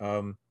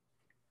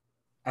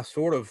 I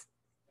sort of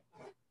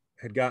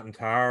had gotten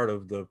tired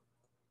of the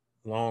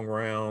long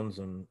rounds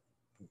and,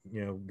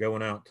 you know,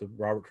 going out to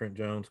Robert Trent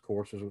Jones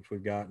courses, which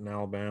we've got in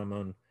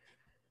Alabama.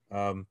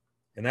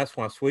 And that's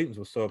why Sweetens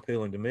was so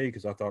appealing to me,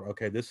 because I thought,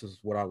 okay, this is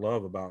what I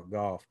love about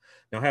golf.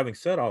 Now, having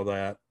said all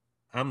that,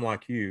 I'm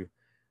like you.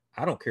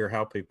 I don't care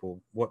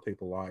what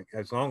people like,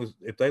 as long as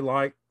if they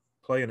like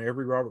playing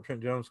every Robert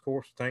Trent Jones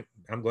course,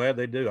 I'm glad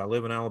they do. I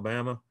live in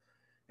Alabama,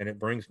 and it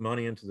brings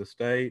money into the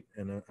state,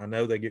 and I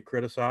know they get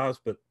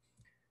criticized, but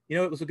you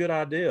know, it was a good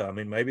idea. I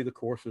mean, maybe the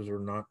courses are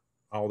not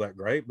all that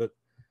great, but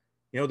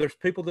you know, there's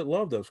people that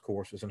love those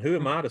courses, and who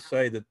am I to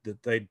say that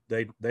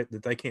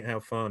they can't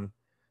have fun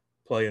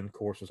playing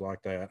courses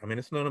like that? I mean,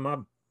 it's none of my.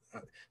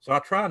 So I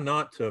try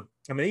not to.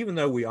 I mean, even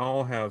though we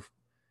all have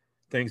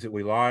things that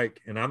we like,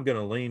 and I'm going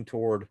to lean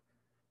toward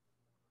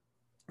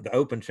the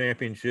Open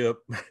Championship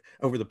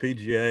over the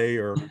PGA,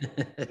 or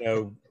you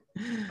know,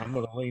 I'm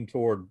going to lean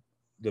toward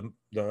the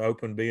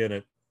Open being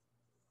at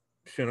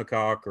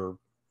Shinnecock or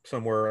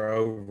somewhere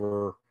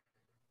over,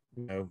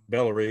 you know,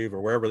 Bellerive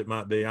or wherever it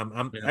might be.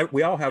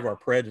 We all have our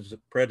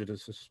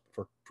prejudices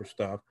for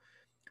stuff,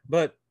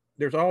 but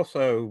there's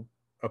also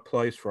a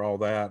place for all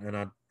that.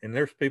 And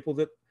there's people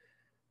that,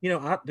 you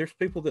know, there's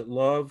people that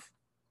love,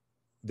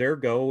 their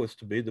goal is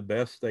to be the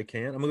best they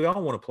can. I mean, we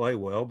all want to play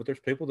well, but there's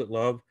people that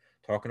love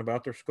talking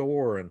about their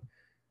score and,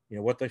 you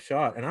know, what they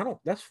shot. And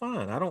that's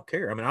fine. I don't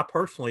care. I mean, I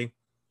personally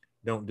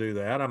don't do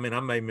that. I mean, I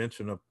may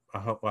mention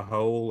a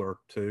hole or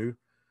two,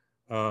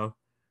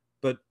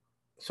 but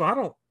so I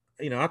don't,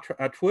 you know,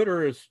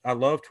 I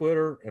love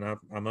Twitter, and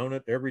I'm on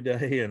it every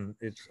day, and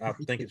I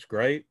think it's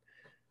great,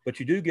 but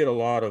you do get a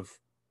lot of,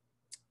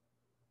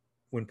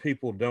 when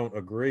people don't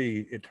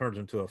agree, it turns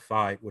into a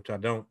fight, which I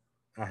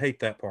hate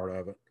that part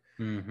of it.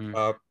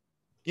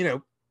 You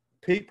know,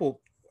 people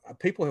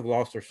have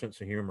lost their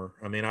sense of humor.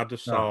 I mean, I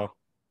just saw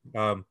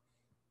No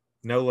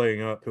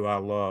Laying Up, who I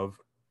love,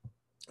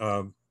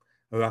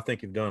 who I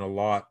think have done a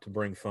lot to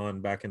bring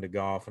fun back into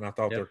golf. And I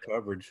thought the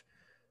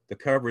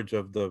coverage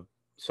of the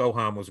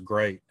Solheim was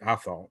great. I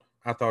thought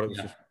it was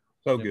just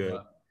so good.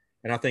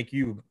 And I think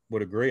you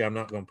would agree. I'm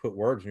not going to put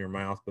words in your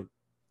mouth, but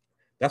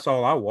that's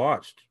all I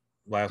watched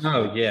last week.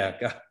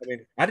 God. I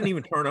mean, I didn't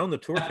even turn on the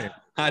Tour Championship.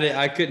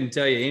 I couldn't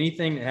tell you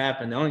anything that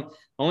happened. The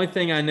only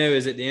thing I know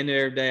is at the end of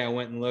every day, I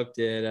went and looked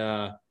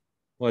at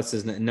what's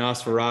his name,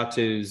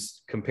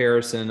 Nosferatu's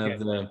comparison of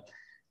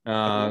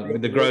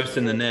the gross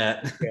in the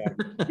net.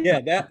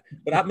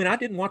 But I mean, I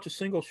didn't watch a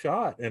single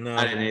shot, and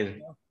I didn't either.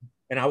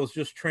 And I was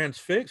just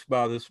transfixed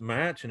by this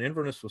match, and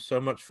Inverness was so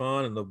much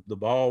fun, and the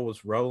ball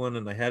was rolling,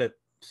 and they had it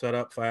set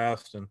up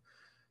fast. And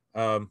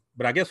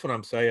but I guess what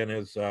I'm saying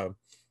is,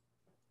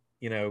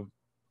 you know,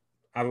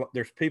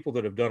 there's people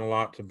that have done a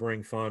lot to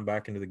bring fun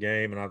back into the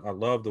game, and I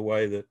love the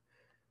way that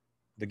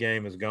the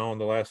game has gone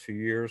the last few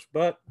years.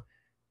 But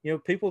you know,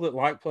 people that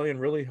like playing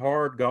really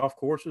hard golf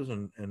courses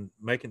and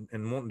making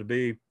and wanting to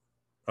be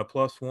a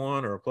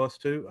 +1 or a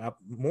 +2,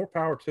 more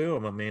power to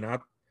them. I mean,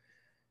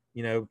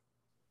 you know,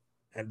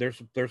 and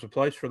there's a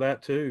place for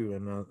that too.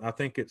 And I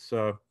think it's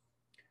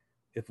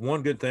if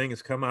one good thing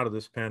has come out of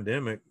this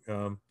pandemic,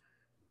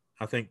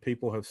 I think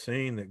people have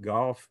seen that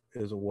golf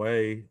is a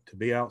way to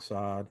be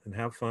outside and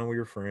have fun with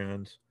your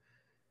friends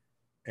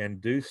and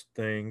do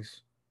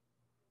things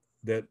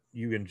that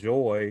you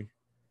enjoy.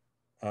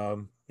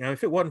 Now,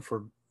 if it wasn't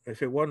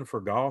for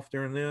golf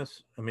during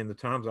this, I mean, the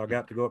times I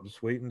got to go up to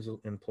Sweetens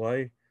and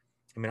play,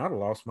 I mean, I'd have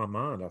lost my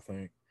mind, I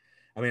think.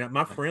 I mean,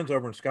 my friends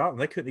over in Scotland,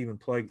 they couldn't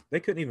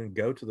even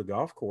go to the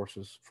golf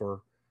courses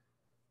for,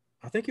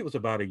 I think it was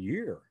about a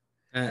year.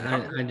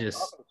 I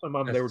just, some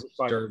of them, they were just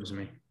disturbs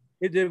me.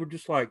 They were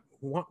just like,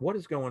 what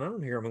is going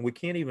on here? I mean, we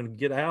can't even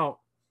get out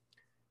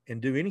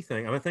and do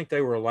anything. I mean, I think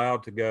they were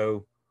allowed to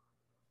go,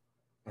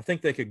 I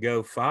think they could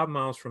go 5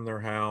 miles from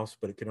their house,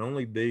 but it could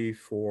only be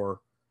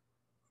for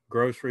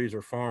groceries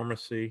or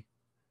pharmacy,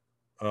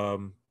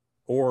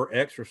 or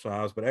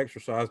exercise, but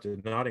exercise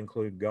did not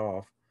include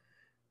golf.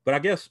 But I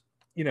guess,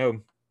 you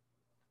know,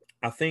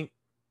 I think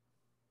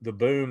the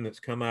boom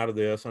that's come out of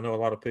this, I know a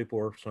lot of people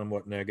are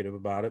somewhat negative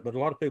about it, but a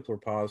lot of people are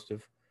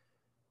positive.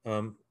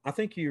 I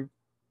think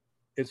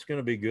it's going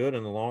to be good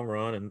in the long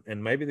run,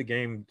 and maybe the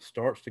game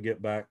starts to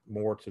get back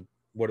more to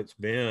what it's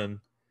been.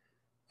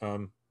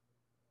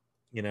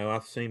 You know,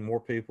 I've seen more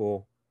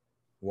people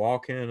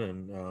walking,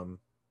 and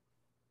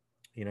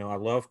you know, I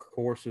love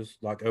courses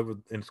like over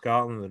in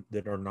Scotland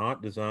that are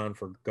not designed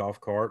for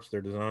golf carts. They're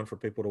designed for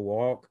people to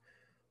walk.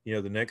 You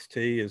know, the next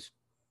tee is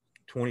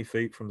 20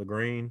 feet from the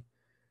green,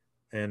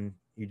 and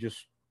you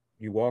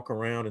walk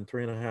around in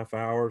 3.5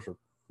 hours or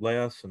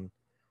less,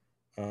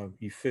 and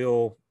you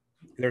feel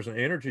there's an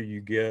energy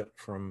you get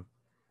from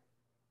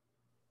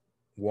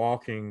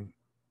walking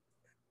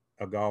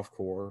a golf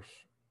course.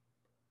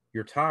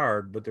 You're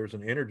tired, but there's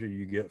an energy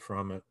you get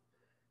from it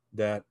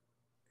that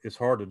is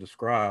hard to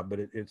describe, but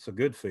it's a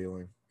good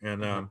feeling.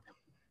 And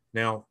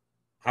Now,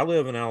 I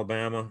live in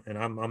Alabama, and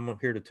I'm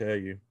here to tell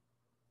you,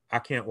 I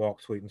can't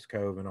walk Sweetens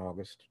Cove in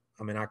August.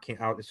 I mean, I can't.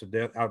 It's a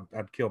death.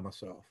 I'd kill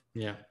myself.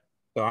 Yeah.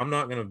 So I'm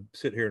not going to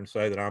sit here and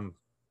say that I'm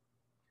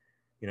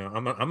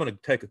going to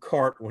take a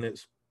cart when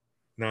it's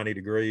 90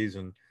 degrees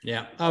and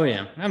Yeah. Oh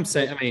yeah. I'm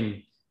saying. I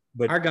mean,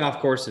 but our golf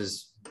course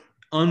is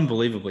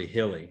unbelievably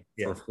hilly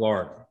for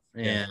Florida,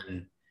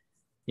 and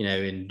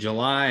in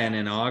July and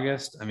in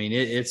August, I mean,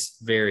 it's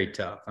very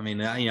tough. I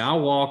mean,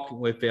 I'll walk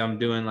if I'm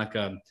doing like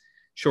a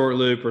short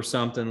loop or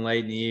something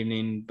late in the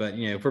evening, but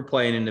if we're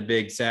playing in the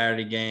big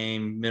Saturday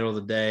game, middle of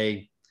the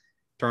day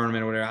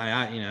tournament or whatever,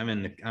 I'm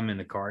in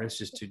the car. It's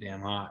just too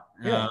damn hot.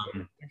 Yeah,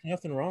 there's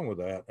nothing wrong with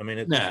that. I mean,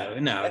 it's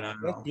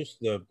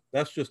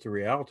that's just the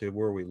reality of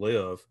where we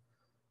live.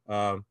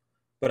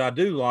 But I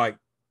do like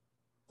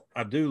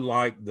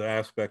the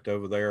aspect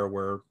over there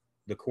where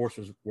the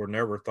courses were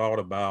never thought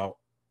about.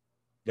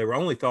 They were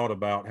only thought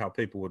about how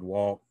people would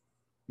walk.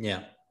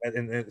 Yeah,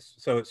 and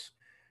so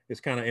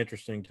it's kind of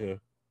interesting to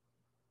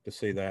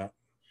see that.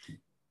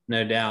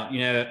 No doubt.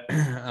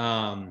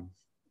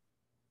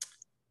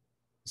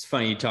 It's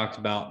funny you talked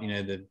about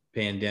the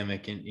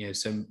pandemic, and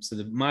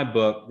my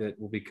book that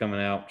will be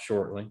coming out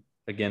shortly,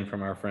 again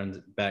from our friends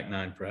at Back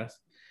Nine Press.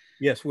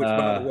 Yes, which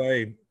by the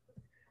way,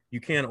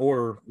 you can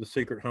order The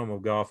Secret Home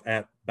of Golf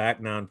at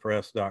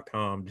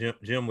back9press.com.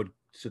 Jim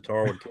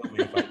Sitar would kill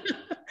me if I.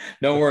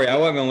 Don't worry, I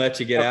wasn't going to let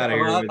you get out of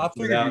here. I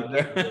figured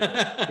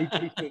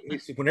he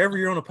said, whenever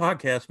you're on a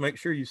podcast, make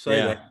sure you say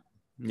that.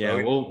 Yeah,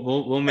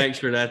 so we'll make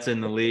sure that's in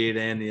the lead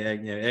and the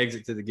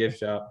exit to the gift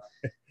shop.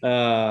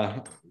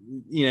 My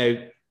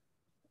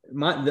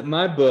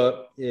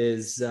book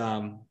is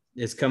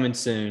coming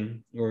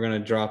soon. We're going to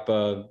drop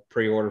a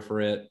pre-order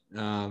for it,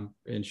 and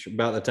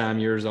about the time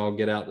yours all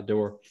get out the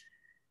door.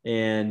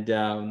 And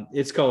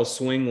it's called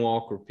Swing,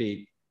 Walk,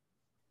 Repeat.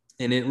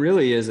 And it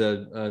really is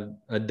a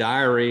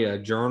diary, a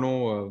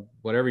journal, or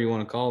whatever you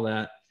want to call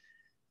that,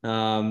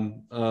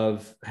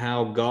 of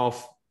how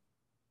golf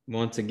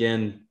once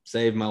again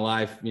saved my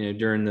life,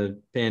 during the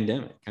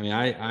pandemic. I mean,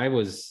 it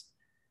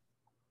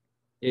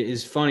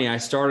is funny. I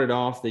started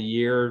off the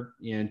year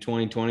in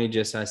 2020,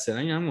 I said,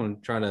 I'm going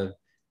to try to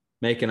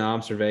make an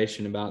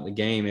observation about the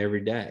game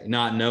every day,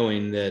 not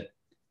knowing that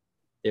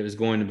it was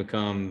going to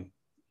become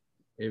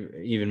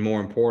even more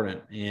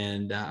important.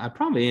 And I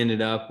probably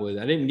ended up with,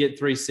 I didn't get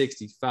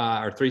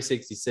 365 or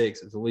 366.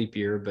 It was a leap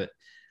year, but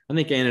I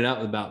think I ended up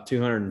with about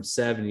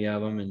 270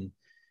 of them. And,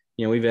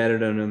 we've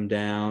edited them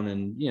down,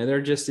 and,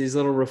 they're just these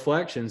little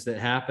reflections that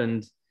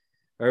happened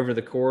over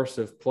the course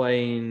of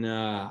playing.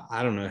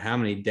 I don't know how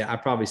many I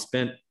probably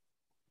spent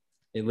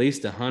at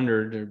least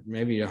 100 or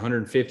maybe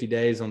 150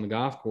 days on the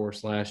golf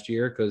course last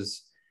year,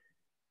 because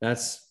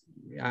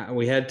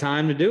we had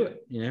time to do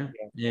it,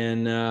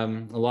 and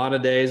a lot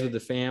of days with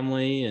the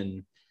family,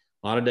 and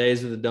a lot of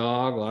days with the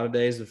dog, a lot of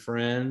days with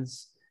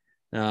friends,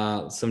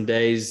 some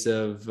days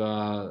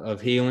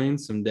of healing,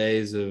 some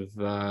days of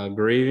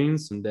grieving,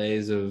 some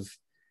days of,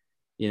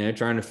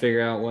 trying to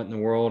figure out what in the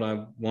world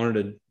I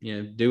wanted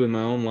to, do with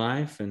my own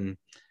life. And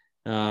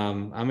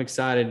I'm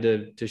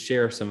excited to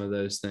share some of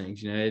those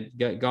things.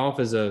 Golf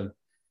is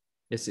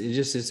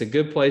it's a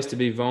good place to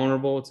be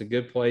vulnerable. It's a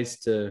good place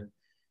to,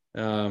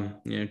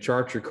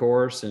 chart your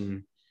course.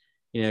 And,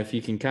 if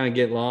you can kind of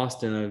get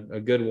lost in a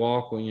good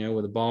walk,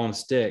 with a ball and a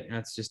stick,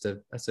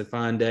 that's a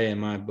fine day in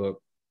my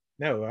book.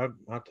 No,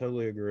 I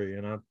totally agree.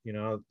 And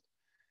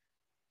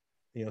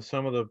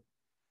some of the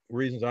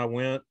reasons I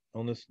went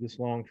on this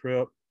long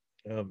trip,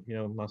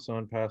 my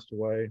son passed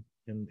away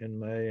in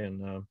May,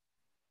 and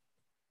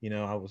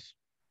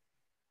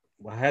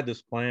I had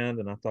this planned,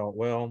 and I thought,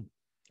 well,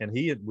 and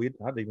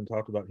I'd even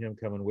talked about him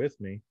coming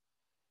with me,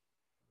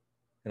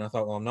 and I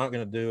thought, well, I'm not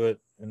going to do it.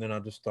 And then I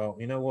just thought,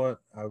 you know what,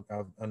 I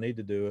need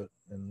to do it,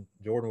 and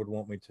Jordan would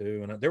want me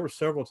to. And there were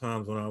several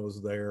times when I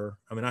was there.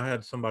 I mean, I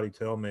had somebody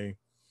tell me,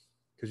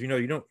 because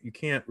you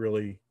can't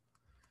really.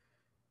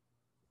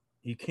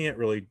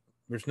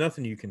 There's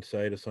nothing you can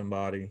say to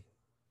somebody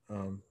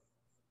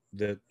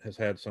that has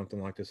had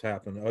something like this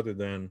happen, other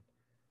than,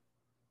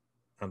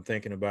 I'm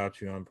thinking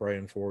about you, I'm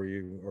praying for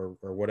you, or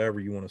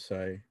whatever you want to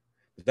say.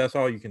 But that's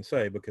all you can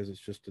say, because it's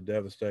just the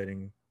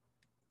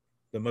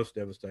most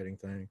devastating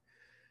thing.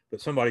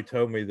 But somebody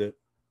told me that,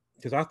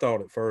 because I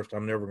thought at first,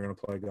 I'm never going to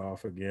play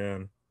golf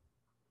again.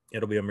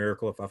 It'll be a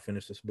miracle if I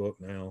finish this book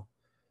now.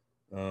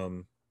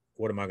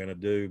 What am I going to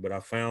do? But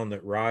I found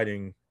that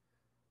writing,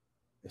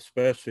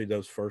 especially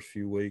those first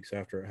few weeks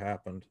after it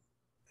happened,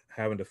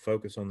 having to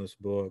focus on this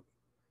book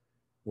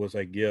was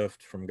a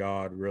gift from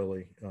God,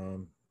 really,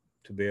 to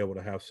be able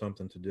to have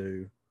something to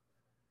do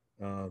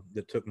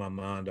that took my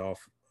mind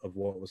off of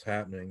what was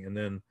happening. And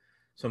then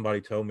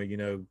somebody told me,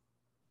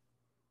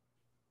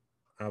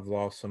 I've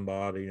lost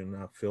somebody, and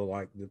I feel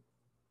like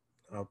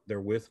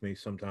they're with me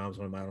sometimes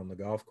when I'm out on the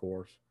golf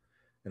course,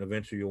 and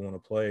eventually you'll want to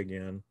play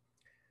again.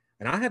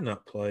 And I had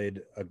not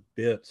played a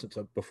bit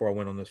before I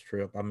went on this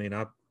trip. I mean,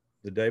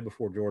 the day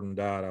before Jordan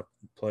died, I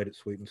played at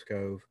Sweetens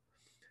Cove,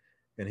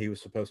 and he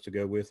was supposed to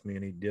go with me,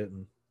 and he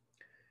didn't.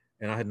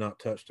 And I had not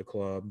touched a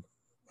club.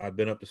 I'd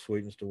been up to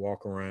Sweetens to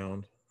walk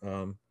around,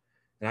 and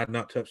I'd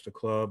not touched a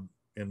club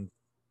in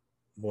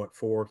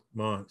 4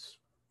 months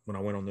when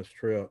I went on this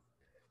trip.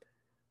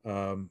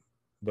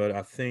 But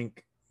I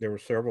think there were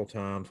several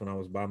times when I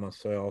was by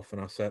myself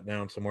and I sat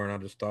down somewhere and I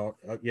just thought,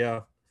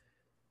 yeah,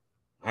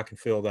 I can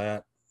feel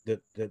that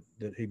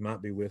he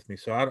might be with me.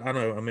 So I don't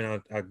know. I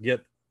mean, I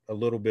get a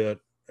little bit,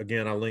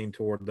 again, I lean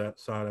toward that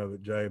side of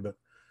it, Jay, but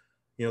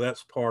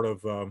that's part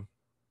of,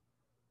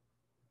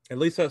 at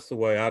least that's the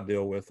way I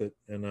deal with it.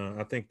 And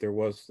I think there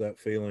was that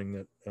feeling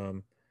that,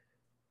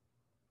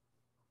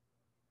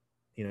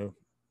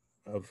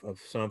 of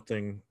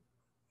something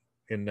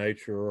in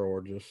nature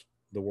or just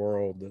the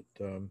world that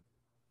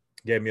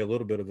gave me a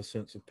little bit of a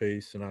sense of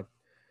peace. And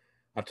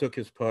I took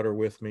his putter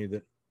with me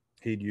that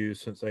he'd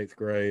used since 8th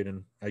grade,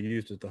 and I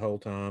used it the whole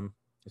time.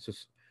 It's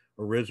this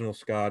original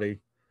Scotty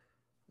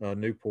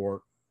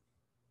Newport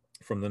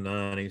from the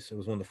 90s. It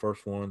was one of the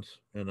first ones,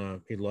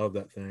 and he loved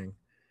that thing.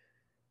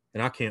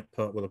 And I can't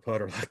putt with a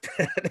putter like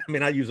that. I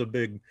mean, I use a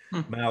big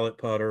mallet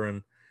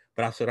putter,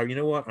 but I said, oh, you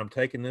know what? I'm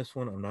taking this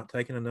one. I'm not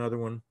taking another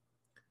one.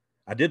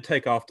 I did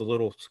take off the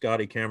little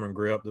Scotty Cameron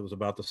grip that was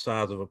about the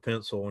size of a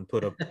pencil and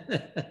put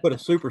a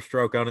super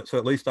stroke on it, so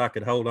at least I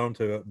could hold on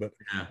to it.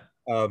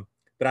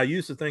 But I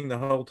used the thing the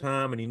whole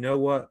time, and you know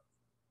what?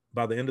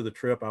 By the end of the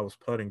trip, I was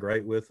putting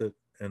great with it,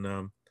 and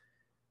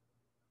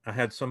I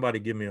had somebody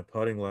give me a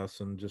putting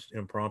lesson just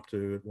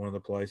impromptu at one of the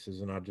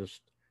places, and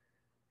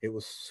it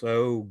was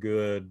so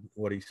good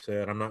what he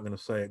said. I'm not going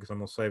to say it because I'm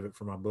going to save it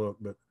for my book,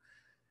 but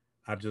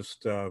I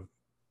just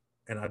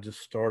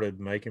started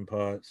making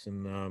putts,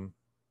 and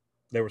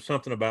there was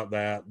something about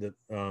that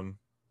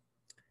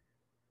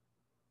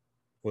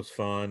was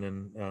fun.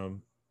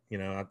 And,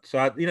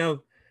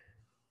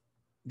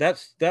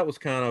 that was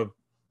kind of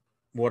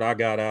what I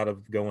got out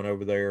of going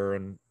over there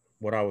and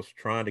what I was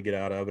trying to get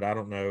out of it. I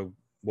don't know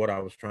what I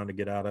was trying to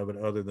get out of it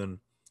other than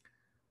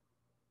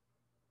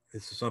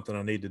this is something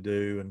I need to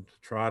do and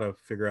try to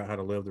figure out how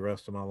to live the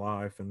rest of my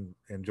life. And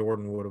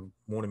Jordan would have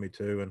wanted me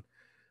to.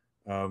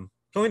 And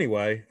so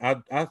anyway,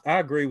 I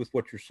agree with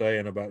what you're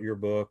saying about your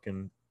book,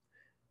 and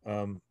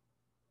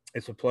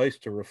it's a place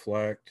to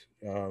reflect.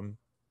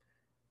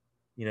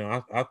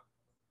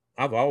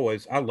 I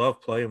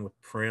love playing with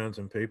friends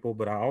and people,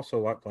 but I also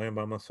like playing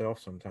by myself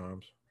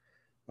sometimes.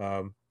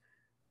 And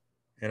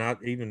I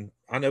know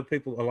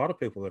a lot of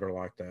people that are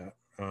like that.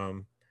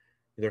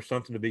 There's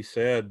something to be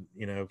said,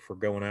 for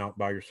going out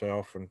by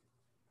yourself and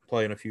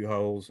playing a few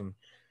holes. And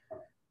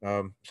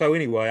so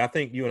anyway, I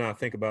think you and I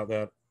think about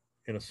that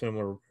in a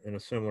similar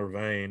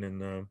vein.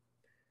 And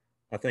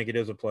I think it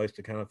is a place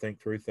to kind of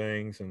think through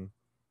things and,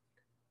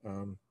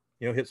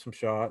 hit some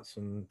shots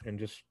and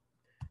just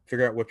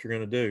figure out what you're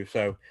going to do.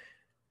 So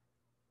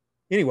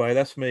anyway,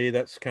 that's me.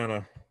 That's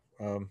kind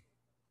of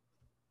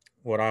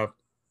what I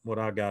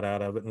got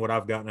out of it and what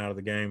I've gotten out of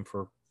the game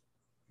for,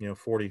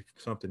 40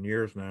 something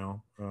years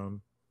now.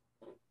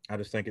 I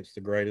just think it's the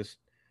greatest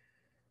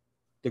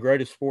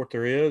sport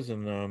there is.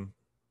 And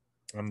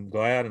I'm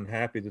glad and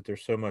happy that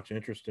there's so much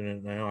interest in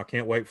it now. I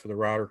can't wait for the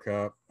Ryder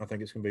Cup. I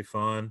think it's going to be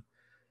fun.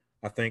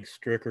 I think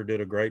Stricker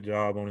did a great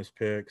job on his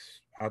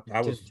picks.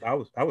 I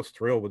was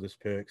thrilled with his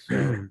picks.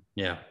 So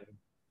yeah.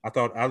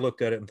 I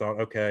looked at it and thought,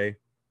 okay,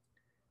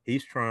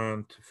 he's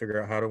trying to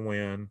figure out how to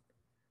win.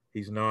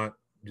 He's not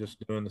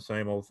just doing the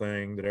same old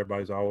thing that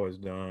everybody's always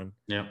done.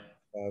 Yeah.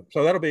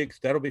 So that'll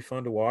be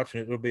fun to watch,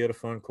 and it'll be at a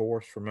fun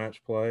course for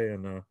match play.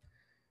 And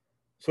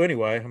so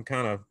anyway, I'm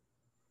kind of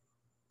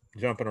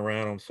jumping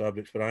around on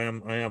subjects, but I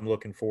am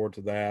looking forward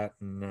to that,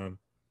 and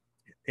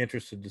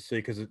interested to see,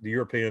 because the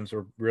Europeans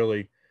are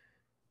really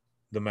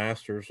the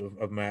masters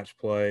of match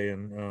play,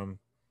 and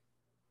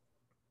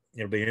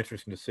it'll be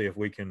interesting to see if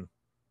we can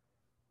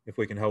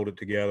hold it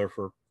together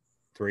for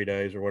 3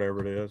 days or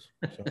whatever it is.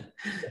 So.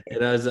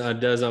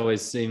 It does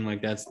always seem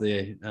like that's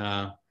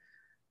the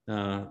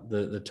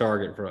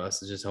target for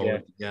us, is just hold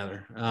it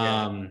together.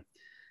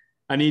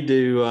 I need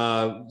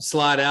to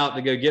slide out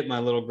to go get my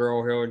little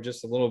girl here in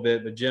just a little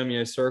bit, but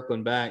Jim,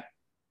 circling back,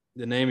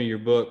 the name of your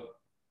book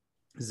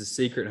is The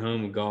Secret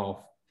Home of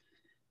Golf,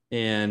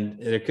 and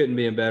there couldn't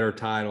be a better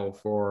title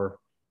for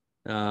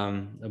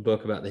a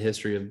book about the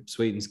history of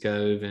Sweetens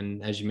Cove.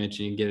 And as you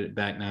mentioned, you can get it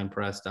at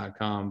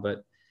back9press.com.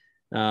 But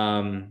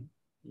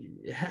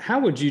how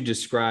would you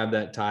describe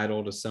that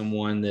title to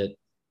someone that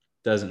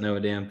doesn't know a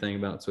damn thing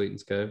about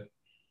Sweetens Cove?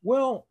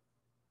 Well,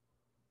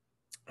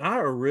 I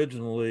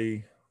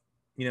originally,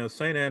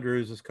 St.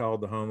 Andrews is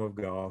called the home of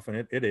golf, and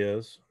it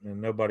is,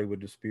 and nobody would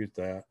dispute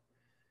that.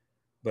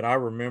 But I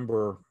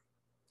remember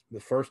the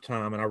first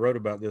time, and I wrote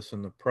about this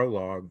in the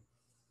prologue,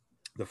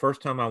 the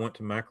first time I went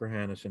to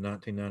Machrihanish in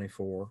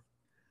 1994,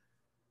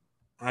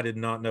 I did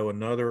not know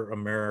another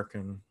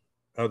American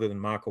other than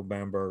Michael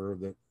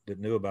Bamberger that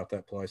knew about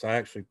that place. I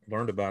actually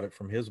learned about it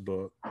from his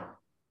book.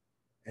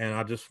 And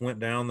I just went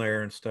down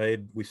there and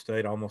stayed. We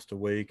stayed almost a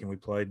week, and we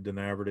played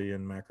Denaverty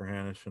and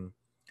Machrihanish. And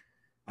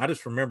I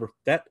just remember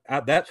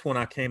that's when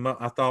I came up.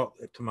 I thought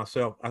to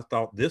myself,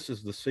 this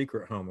is the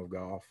secret home of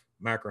golf,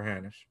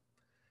 Machrihanish.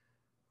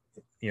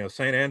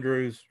 St.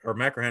 Andrews or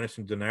Macrahannock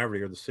and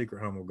Denavity are the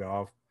secret home of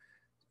golf.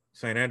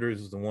 St.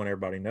 Andrews is the one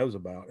everybody knows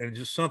about. And it's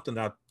just something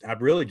I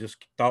really just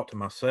thought to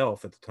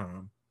myself at the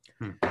time.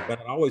 But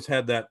I always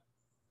had that,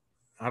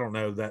 I don't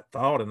know, that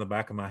thought in the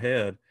back of my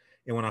head.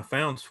 And when I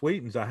found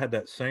Sweetens, I had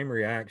that same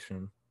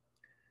reaction.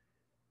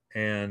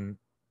 And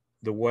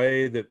the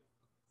way that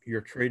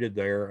you're treated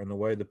there and the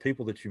way the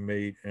people that you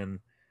meet and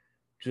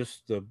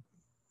just the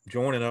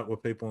joining up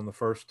with people on the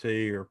first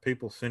tee or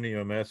people sending you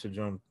a message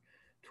on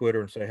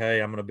Twitter and say,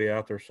 hey, I'm going to be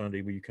out there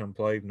Sunday. Will you come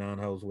play 9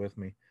 holes with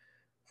me?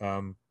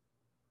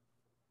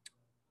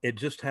 It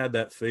just had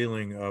that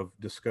feeling of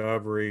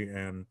discovery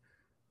and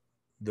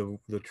the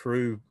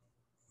true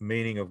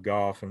meaning of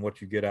golf and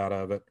what you get out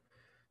of it.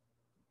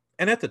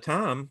 And at the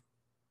time,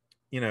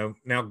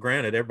 now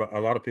granted, a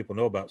lot of people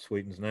know about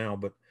Sweetens now,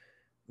 but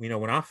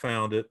when I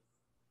found it,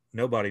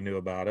 nobody knew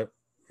about it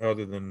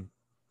other than,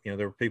 there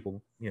were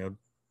people,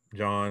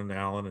 John,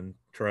 Allen, and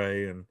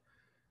Trey,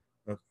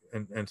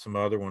 and some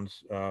other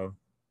ones,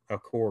 a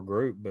core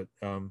group, but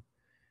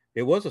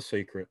it was a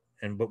secret.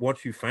 But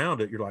once you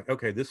found it, you're like,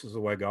 okay, this is the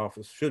way golf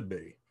should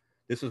be.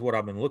 This is what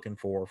I've been looking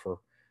for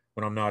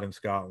when I'm not in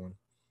Scotland.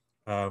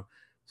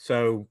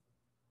 So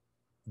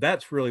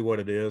that's really what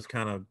it is,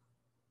 kind of,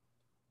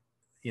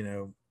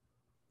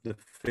 the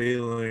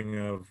feeling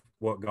of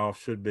what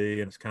golf should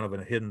be. And it's kind of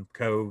a hidden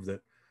cove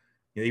that,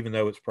 even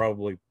though it's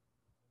probably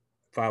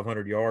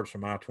 500 yards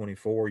from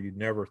I-24, you'd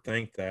never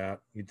think that.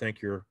 You'd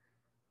think you're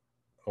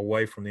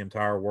away from the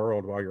entire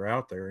world while you're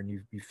out there, and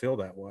you feel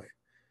that way.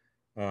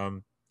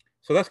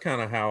 So that's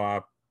kind of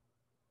how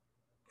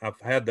I've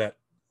had that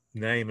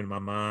name in my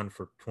mind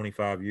for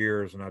 25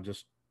 years, and I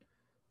just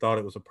thought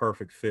it was a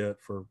perfect fit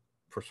for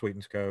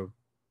Sweetens Cove.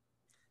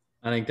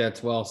 I think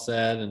that's well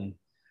said. And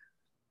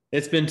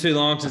it's been too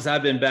long since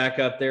I've been back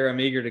up there. I'm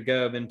eager to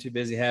go. I've been too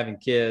busy having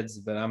kids,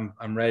 but I'm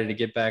ready to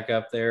get back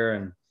up there,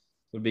 and it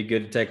would be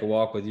good to take a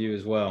walk with you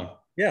as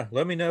well. Yeah,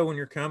 let me know when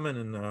you're coming,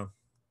 and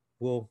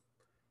we'll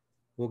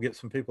get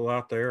some people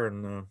out there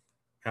and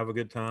have a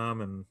good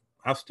time. And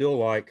I still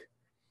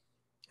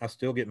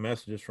get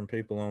messages from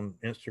people on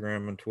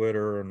Instagram and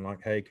Twitter and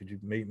like, hey, could you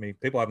meet me?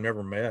 People I've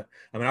never met.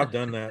 I mean, I've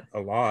done that a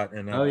lot.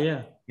 And, oh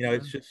yeah,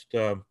 it's just,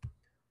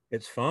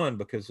 it's fun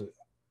because,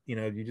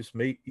 you just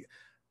meet,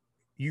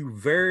 you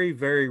very,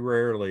 very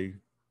rarely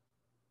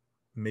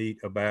meet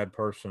a bad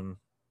person.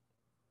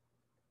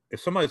 If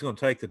somebody's going to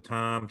take the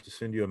time to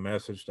send you a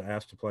message to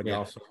ask to play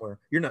golf somewhere,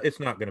 it's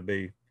going to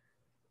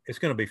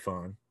be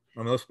fun. I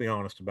mean, let's be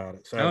honest about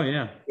it. So, oh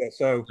yeah.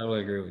 So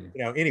totally agree with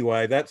you.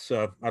 Anyway, that's,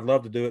 I'd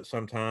love to do it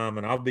sometime,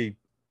 and I'll be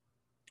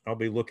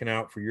looking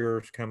out for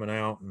yours coming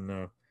out,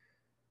 and,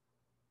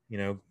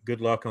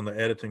 good luck on the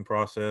editing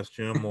process,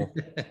 Jim. Well,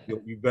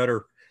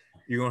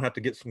 you're going to have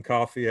to get some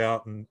coffee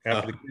out, and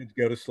after the kids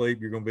go to sleep,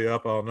 you're going to be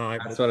up all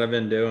night. That's what I've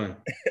been doing.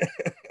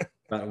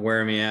 About to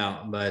wear me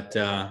out, but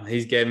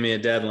he's giving me a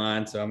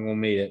deadline, so I'm going to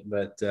meet it,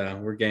 but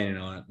we're gaining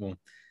on it. Well,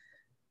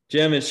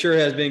 Jim, it sure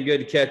has been good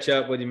to catch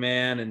up with you,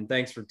 man. And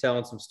thanks for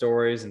telling some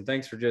stories, and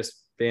thanks for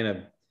just being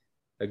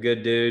a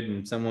good dude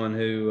and someone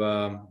who,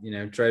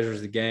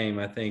 treasures the game.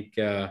 I think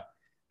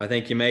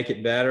you make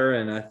it better,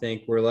 and I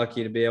think we're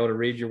lucky to be able to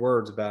read your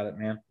words about it,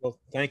 man. Well,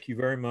 thank you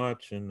very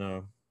much.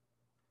 And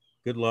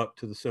good luck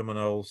to the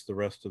Seminoles the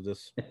rest of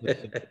this.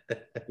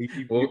 At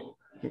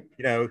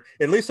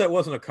least that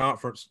wasn't a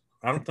conference.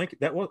 I don't think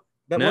that wasn't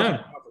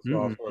a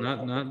conference.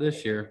 Not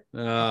this year.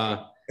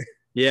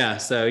 Yeah,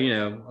 so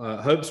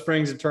hope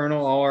springs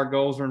eternal. All our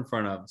goals are in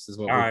front of us, is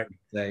what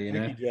we say.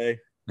 Thank you, Jay.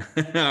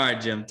 All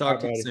right, Jim. Talk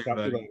to you soon,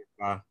 buddy.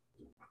 Bye.